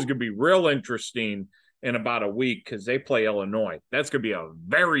 Chattanooga's going to be real interesting in about a week because they play Illinois. That's going to be a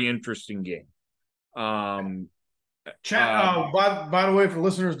very interesting game. By the way, for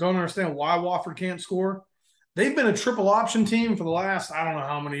listeners who don't understand why Wofford can't score, they've been a triple option team for the last, I don't know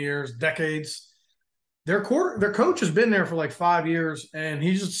how many years, decades. Their coach has been there for like 5 years, and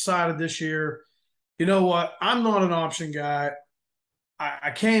he just decided this year, you know what, I'm not an option guy.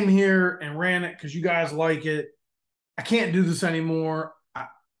 I came here and ran it because you guys like it. I can't do this anymore. I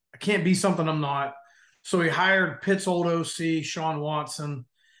can't be something I'm not. So he hired Pitt's old OC, Sean Watson,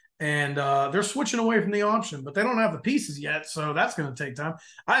 and they're switching away from the option, but they don't have the pieces yet, so that's going to take time.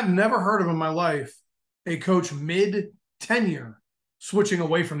 I've never heard of in my life a coach mid-tenure switching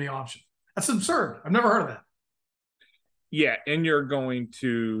away from the option. That's absurd. I've never heard of that. Yeah, and you're going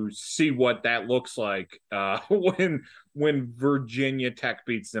to see what that looks like when Virginia Tech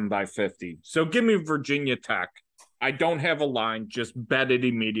beats them by 50. So give me Virginia Tech. I don't have a line. Just bet it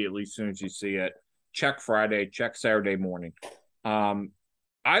immediately as soon as you see it. Check Friday, check Saturday morning.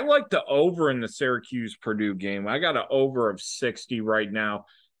 I like the over in the Syracuse-Purdue game. I got an over of 60 right now.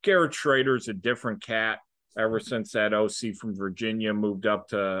 Garrett Schrader's a different cat ever since that OC from Virginia moved up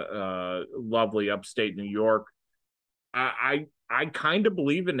to lovely upstate New York. I kind of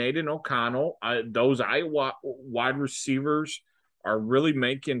believe in Aiden O'Connell. Those Iowa wide receivers are really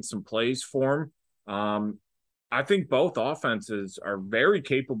making some plays for him. I think both offenses are very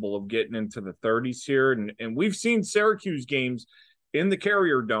capable of getting into the 30s here. And we've seen Syracuse games in the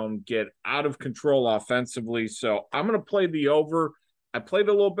Carrier Dome get out of control offensively. So I'm going to play the over. I played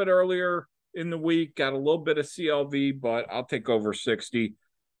a little bit earlier in the week, got a little bit of CLV, but I'll take over 60.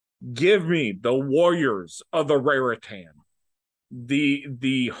 Give me the Warriors of the Raritan,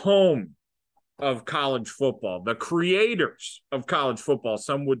 the home of college football, the creators of college football,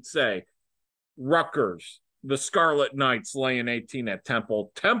 some would say. Rutgers, the Scarlet Knights laying 18 at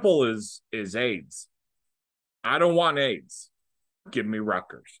Temple. Temple is AIDS. I don't want AIDS. Give me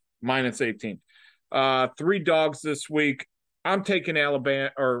Rutgers. -18. 3 dogs this week. I'm taking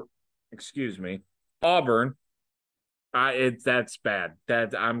Auburn. That's bad.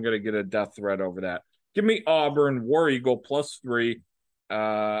 I'm gonna get a death threat over that. Give me Auburn, War Eagle +3.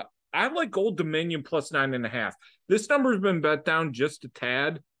 I like Old Dominion +9.5. This number's been bet down just a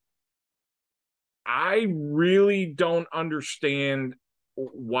tad. I really don't understand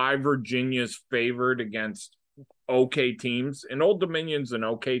why Virginia's favored against okay teams, and Old Dominion's an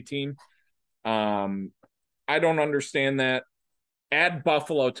okay team. I don't understand that. Add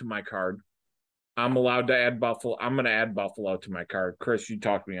Buffalo to my card. I'm allowed to add Buffalo. I'm going to add Buffalo to my card. Chris, you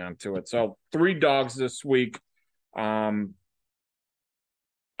talked me onto it. So 3 dogs this week. I've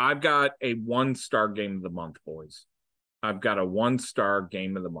got a 1-star game of the month, boys. I've got a 1-star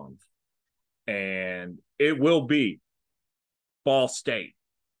game of the month. And it will be Ball State,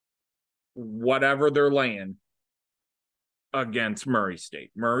 whatever they're laying, against Murray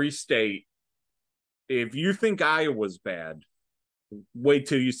State. Murray State, if you think Iowa's bad, wait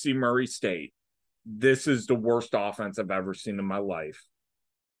till you see Murray State. This is the worst offense I've ever seen in my life.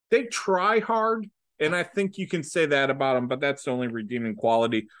 They try hard, and I think you can say that about them, but that's the only redeeming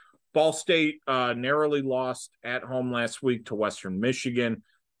quality. Ball State narrowly lost at home last week to Western Michigan.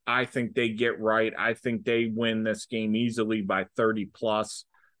 I think they get right. I think they win this game easily by 30 plus.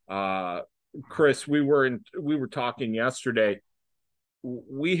 Chris, we were talking yesterday.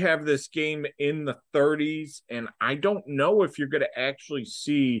 We have this game in the 30s, and I don't know if you're going to actually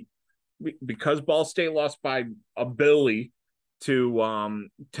see because Ball State lost by a Billy to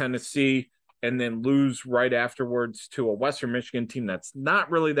Tennessee and then lose right afterwards to a Western Michigan team that's not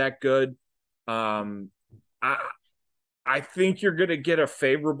really that good. I think you're going to get a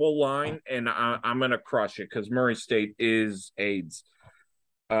favorable line, and I'm going to crush it because Murray State is AIDS.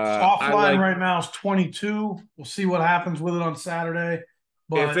 Soft line right now is 22. We'll see what happens with it on Saturday.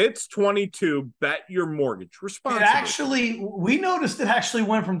 But if it's 22, bet your mortgage responsibly. It actually, we noticed it actually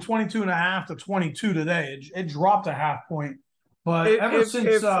went from 22.5 to 22 today. It dropped a half point. But ever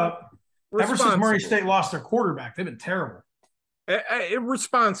since Murray State lost their quarterback, they've been terrible.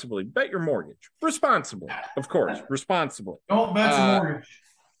 Responsibly. Bet your mortgage. Responsibly. Of course. Responsibly. Don't bet your mortgage.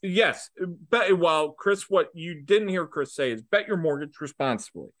 Yes. Well, Chris, what you didn't hear Chris say is bet your mortgage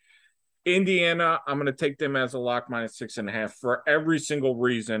responsibly. Indiana, I'm going to take them as a lock -6.5 for every single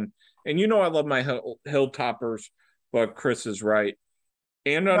reason. And you know I love my hill toppers, but Chris is right.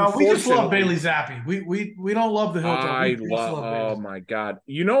 And we just love Bailey Zappi. We don't love the hill toppers. Oh my God.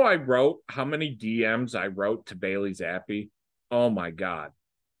 You know I wrote how many DMs I wrote to Bailey Zappi? Oh my God.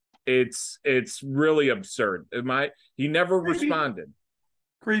 It's really absurd. He never responded.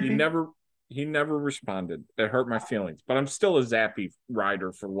 Creepy. He never responded. It hurt my feelings. But I'm still a Zappi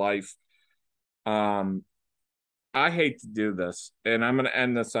rider for life. I hate to do this, and I'm going to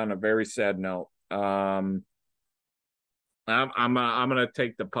end this on a very sad note. I'm going to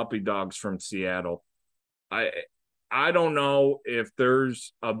take the puppy dogs from Seattle. I don't know if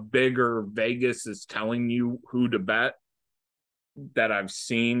there's a bigger Vegas is telling you who to bet that I've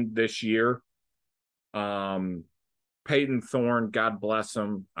seen this year. Peyton Thorne, God bless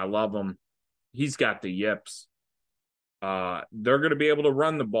him. I love him. He's got the yips. They're going to be able to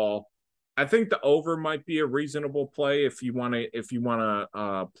run the ball. I think the over might be a reasonable play if you want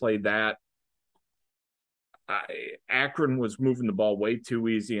to play that. Akron was moving the ball way too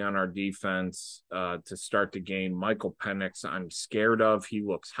easy on our defense to start the game. Michael Penix, I'm scared of. He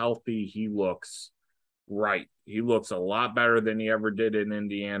looks healthy. He looks right. He looks a lot better than he ever did in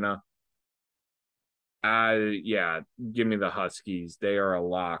Indiana. Give me the Huskies. They are a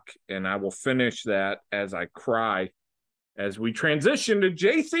lock. And I will finish that as I cry as we transition to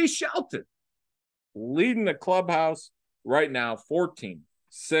Jc Shelton, leading the clubhouse right now,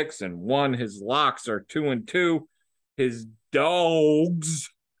 14-6-1. His locks are 2-2. His dogs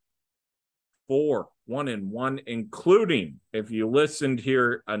 4-1-1, including, if you listened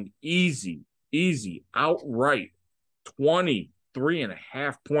here, an easy, outright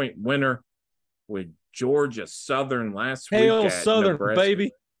 23.5 point winner with Georgia Southern last week. Hail Southern, Nebraska.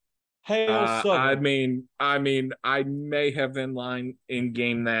 Baby. Hail Southern. I may have in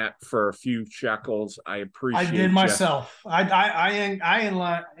game that for a few shekels. I appreciate. I did myself. I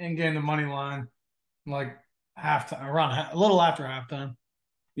in game the money line like halftime, around a little after halftime.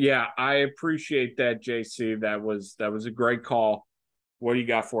 Yeah, I appreciate that, JC. That was a great call. What do you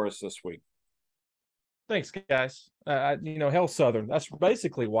got for us this week? Thanks, guys. Hail Southern. That's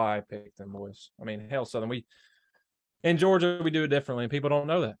basically why I picked them, boys. I mean, Hail Southern. In Georgia, we do it differently, and people don't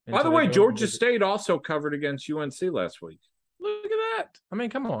know that. By the way, Georgia State also covered against UNC last week. Look at that. I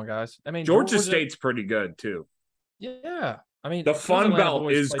mean, come on, guys. I mean, Georgia State's pretty good, too. Yeah. I mean, the Fun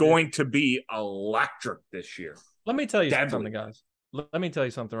Belt is going to be electric this year. Let me tell you something, guys. Let me tell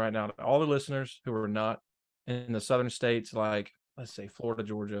you something right now. All the listeners who are not in the southern states, like, let's say, Florida,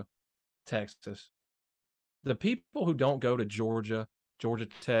 Georgia, Texas, the people who don't go to Georgia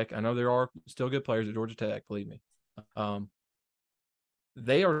Tech, I know there are still good players at Georgia Tech, believe me.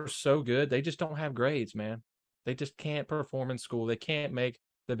 They are so good. They just don't have grades, man. They just can't perform in school. They can't make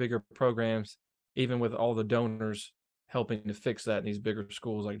the bigger programs, even with all the donors helping to fix that in these bigger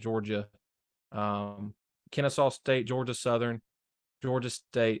schools like Georgia, Kennesaw State, Georgia Southern, Georgia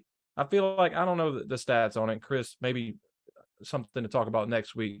State. I feel like, I don't know the stats on it. Chris, maybe something to talk about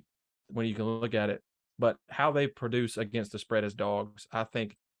next week when you can look at it. But how they produce against the spread as dogs, I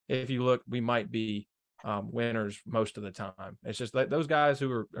think if you look, we might be winners most of the time. It's just that those guys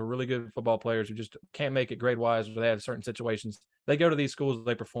who are really good football players who just can't make it grade-wise, or they have certain situations, they go to these schools,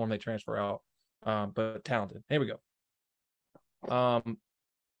 they perform, they transfer out, but talented. Here we go.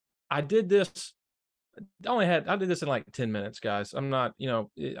 I did this in like 10 minutes, guys. I'm not,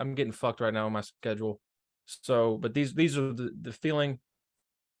 I'm getting fucked right now on my schedule. So, but these are the feeling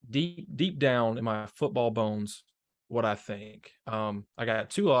deep down in my football bones, what I think. I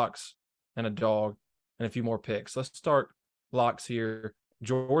got 2 locks and a dog and a few more picks. Let's start locks here.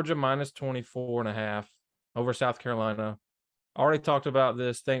 Georgia -24.5 over South Carolina. I already talked about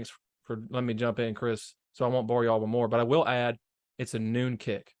this. Thanks for letting me jump in, Chris. So I won't bore you all with more, but I will add it's a noon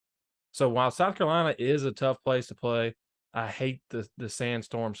kick. So while South Carolina is a tough place to play, I hate the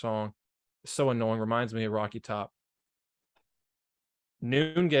Sandstorm song. so annoying. Reminds me of Rocky Top.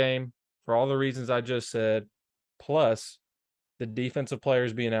 Noon game for all the reasons I just said, plus the defensive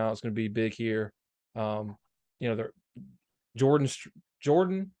players being out is going to be big here. They're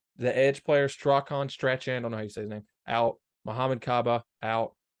Jordan, the edge player, Strachan, I don't know how you say his name, out. Muhammad Kaba,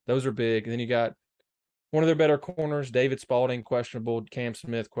 out. Those are big. And then you got one of their better corners, David Spalding, questionable. Cam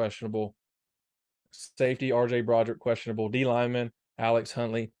Smith, questionable. Safety, RJ Broderick, questionable. D lineman, Alex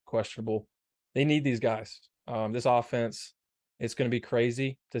Huntley, questionable. They need these guys. This offense, it's going to be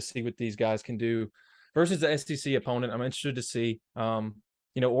crazy to see what these guys can do versus the SEC opponent. I'm interested to see.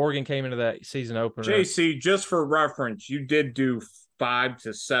 Oregon came into that season opener. JC, just for reference, you did do 5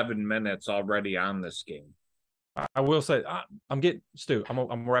 to 7 minutes already on this game. I will say, I'm getting Stu. I'm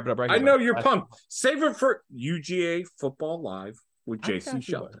gonna wrap it up right here. I know you're pumped. Save it for UGA Football Live with JC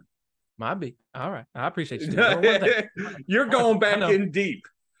Shelton. Might be. All right. I appreciate you. You're going back in deep.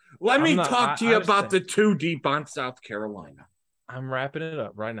 Let me talk to you about the 2 deep on South Carolina. I'm wrapping it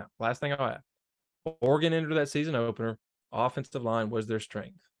up right now. Last thing I'll add. Oregon entered that season opener. Offensive line was their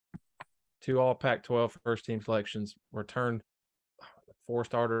strength. 2 all Pac-12 first-team selections. Returned 4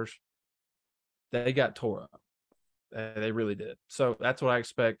 starters. They got tore up. They really did. So that's what I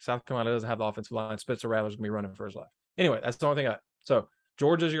expect. South Carolina doesn't have the offensive line. Spencer Rattler's going to be running for his life. Anyway, that's the only thing I got. So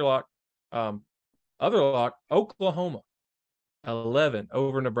Georgia's your lock. Other lock, Oklahoma. 11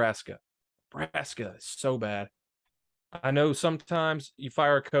 over Nebraska. Nebraska is so bad. I know sometimes you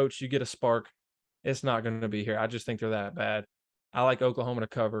fire a coach, you get a spark. It's not going to be here. I just think they're that bad. I like Oklahoma to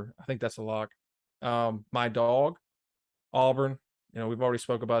cover. I think that's a lock. My dog, Auburn. We've already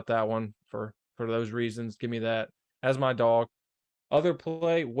spoke about that one for those reasons. Give me that as my dog. Other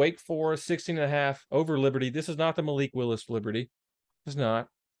play, Wake Forest, 16.5 over Liberty. This is not the Malik Willis Liberty. It's not.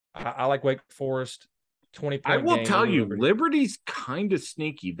 I like Wake Forest. 20-point I will game tell you, Liberty. Liberty's kind of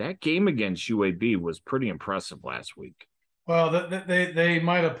sneaky. That game against UAB was pretty impressive last week. Well, they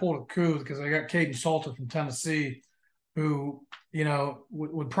might have pulled a coup because they got Caden Salter from Tennessee, who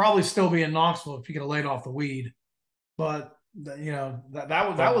would probably still be in Knoxville if he could have laid off the weed. But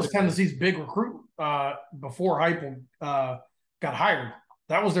that was Tennessee's big recruit before Heupel got hired.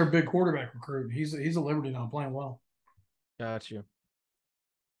 That was their big quarterback recruit. He's a Liberty now, playing well. Got you.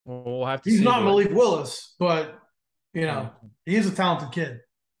 Well, we'll have to. He's not Malik Willis, but he is a talented kid.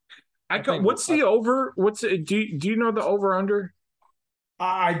 What's the over? Do you know the over under?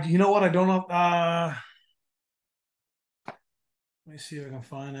 You know what? I don't know. Let me see if I can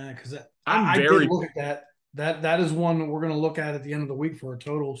find that because I did look at that. That is one that we're going to look at the end of the week for our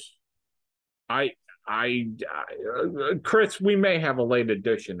totals. Chris, we may have a late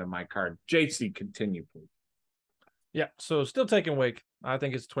addition to my card. JC, continue, please. Yeah, so still taking Wake. I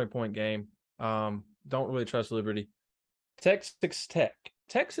think it's a 20-point game. Don't really trust Liberty. Texas Tech.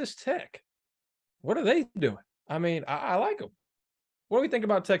 What are they doing? I mean, I like them. What do we think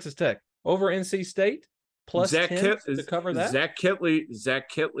about Texas Tech? Over NC State? Plus 10 to cover that? Zach Kitley,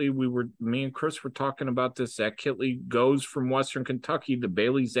 me and Chris were talking about this. Zach Kitley goes from Western Kentucky, the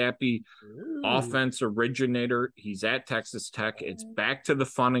Bailey Zappi offense originator. He's at Texas Tech. It's back to the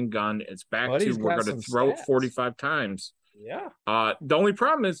fun and gun. It's back to we're going to throw it 45 times. Yeah. The only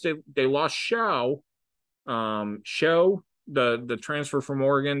problem is they lost Show, the transfer from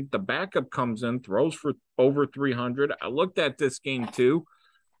Oregon. The backup comes in, throws for over 300. I looked at this game too.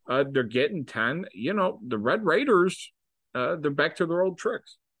 They're getting 10. The Red Raiders, they're back to their old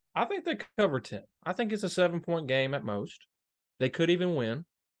tricks. I think they cover 10. I think it's a 7-point game at most. They could even win.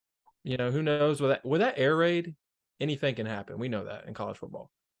 Who knows? With that air raid, anything can happen. We know that in college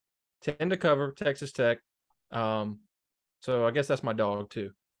football. 10 to cover, Texas Tech. So I guess that's my dog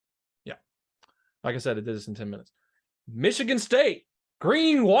too. Yeah. Like I said, it did this in 10 minutes. Michigan State,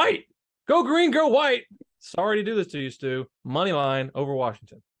 green, white. Go green, go white. Sorry to do this to you, Stu. Money line over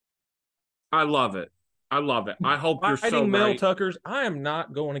Washington. I love it. I hope you're so Fighting Mel right. Tuckers. I am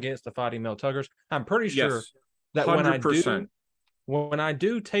not going against the Fighting Mel Tuckers. I'm pretty sure that 100%. when I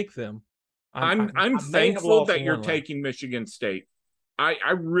do take them, I'm thankful that you're taking Michigan State.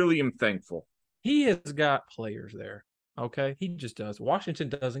 I really am thankful. He has got players there. Okay, he just does. Washington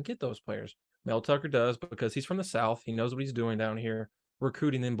doesn't get those players. Mel Tucker does because he's from the South. He knows what he's doing down here,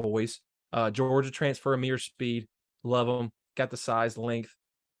 recruiting them boys. Georgia transfer, Amir Speed, love him. Got the size, length.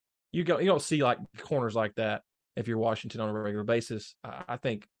 You don't see like corners like that if you're Washington on a regular basis. I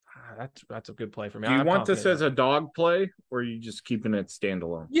think that's a good play for me. Do you want this as a dog play, or are you just keeping it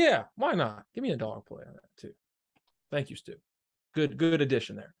standalone? Yeah, why not? Give me a dog play on that too. Thank you, Stu. Good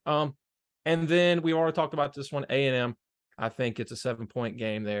addition there. And then we already talked about this one, A&M. I think it's a 7-point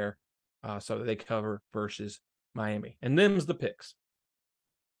game there, so they cover versus Miami. And them's the picks.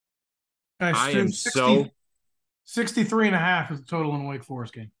 I am 63.5 is the total in the Wake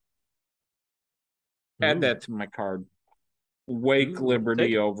Forest game. Add that to my card. Wake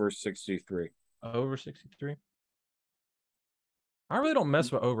Liberty over 63. Over 63. I really don't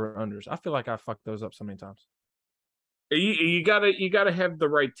mess with over-unders. I feel like I fucked those up so many times. You gotta have the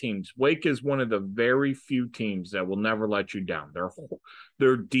right teams. Wake is one of the very few teams that will never let you down.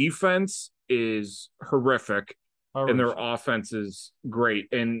 Their defense is horrific, and their offense is great.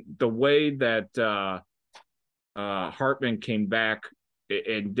 And the way that Hartman came back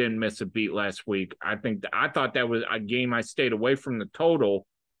and didn't miss a beat last week, I thought that was a game I stayed away from the total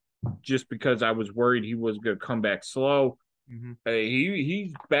just because I was worried he was going to come back slow. Mm-hmm.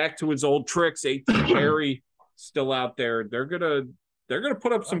 He's back to his old tricks. 18 carry. Still out there. They're gonna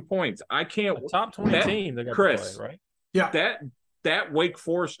put up some points. I can't top 20 team they got Chris, to play, right? Yeah. That Wake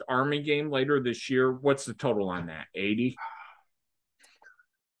Forest Army game later this year, what's the total on that? 80?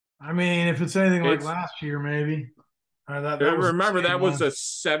 I mean, if it's anything like last year, maybe. Remember that was a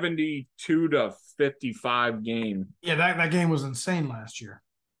 72-55 game. Yeah, that game was insane last year.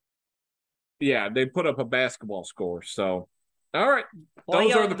 Yeah, they put up a basketball score. So all right.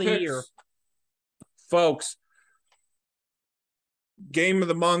 Those are the picks. Year. Folks. Game of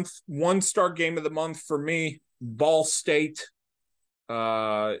the month, 1-star game of the month for me, Ball State,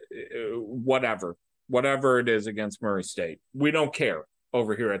 whatever it is against Murray State. We don't care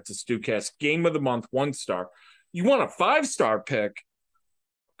over here at the Stewcast. Game of the month, 1-star. You want a 5-star pick,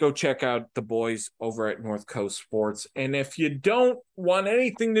 go check out the boys over at North Coast Sports. And if you don't want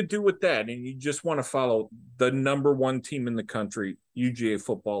anything to do with that and you just want to follow the number one team in the country, UGA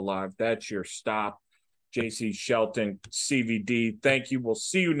Football Live, that's your stop. Jc Shelton, CVD. Thank you. We'll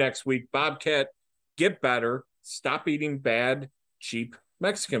see you next week. Bobcat, get better. Stop eating bad, cheap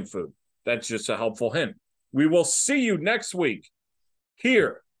Mexican food. That's just a helpful hint. We will see you next week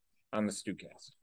here on the Stewcast.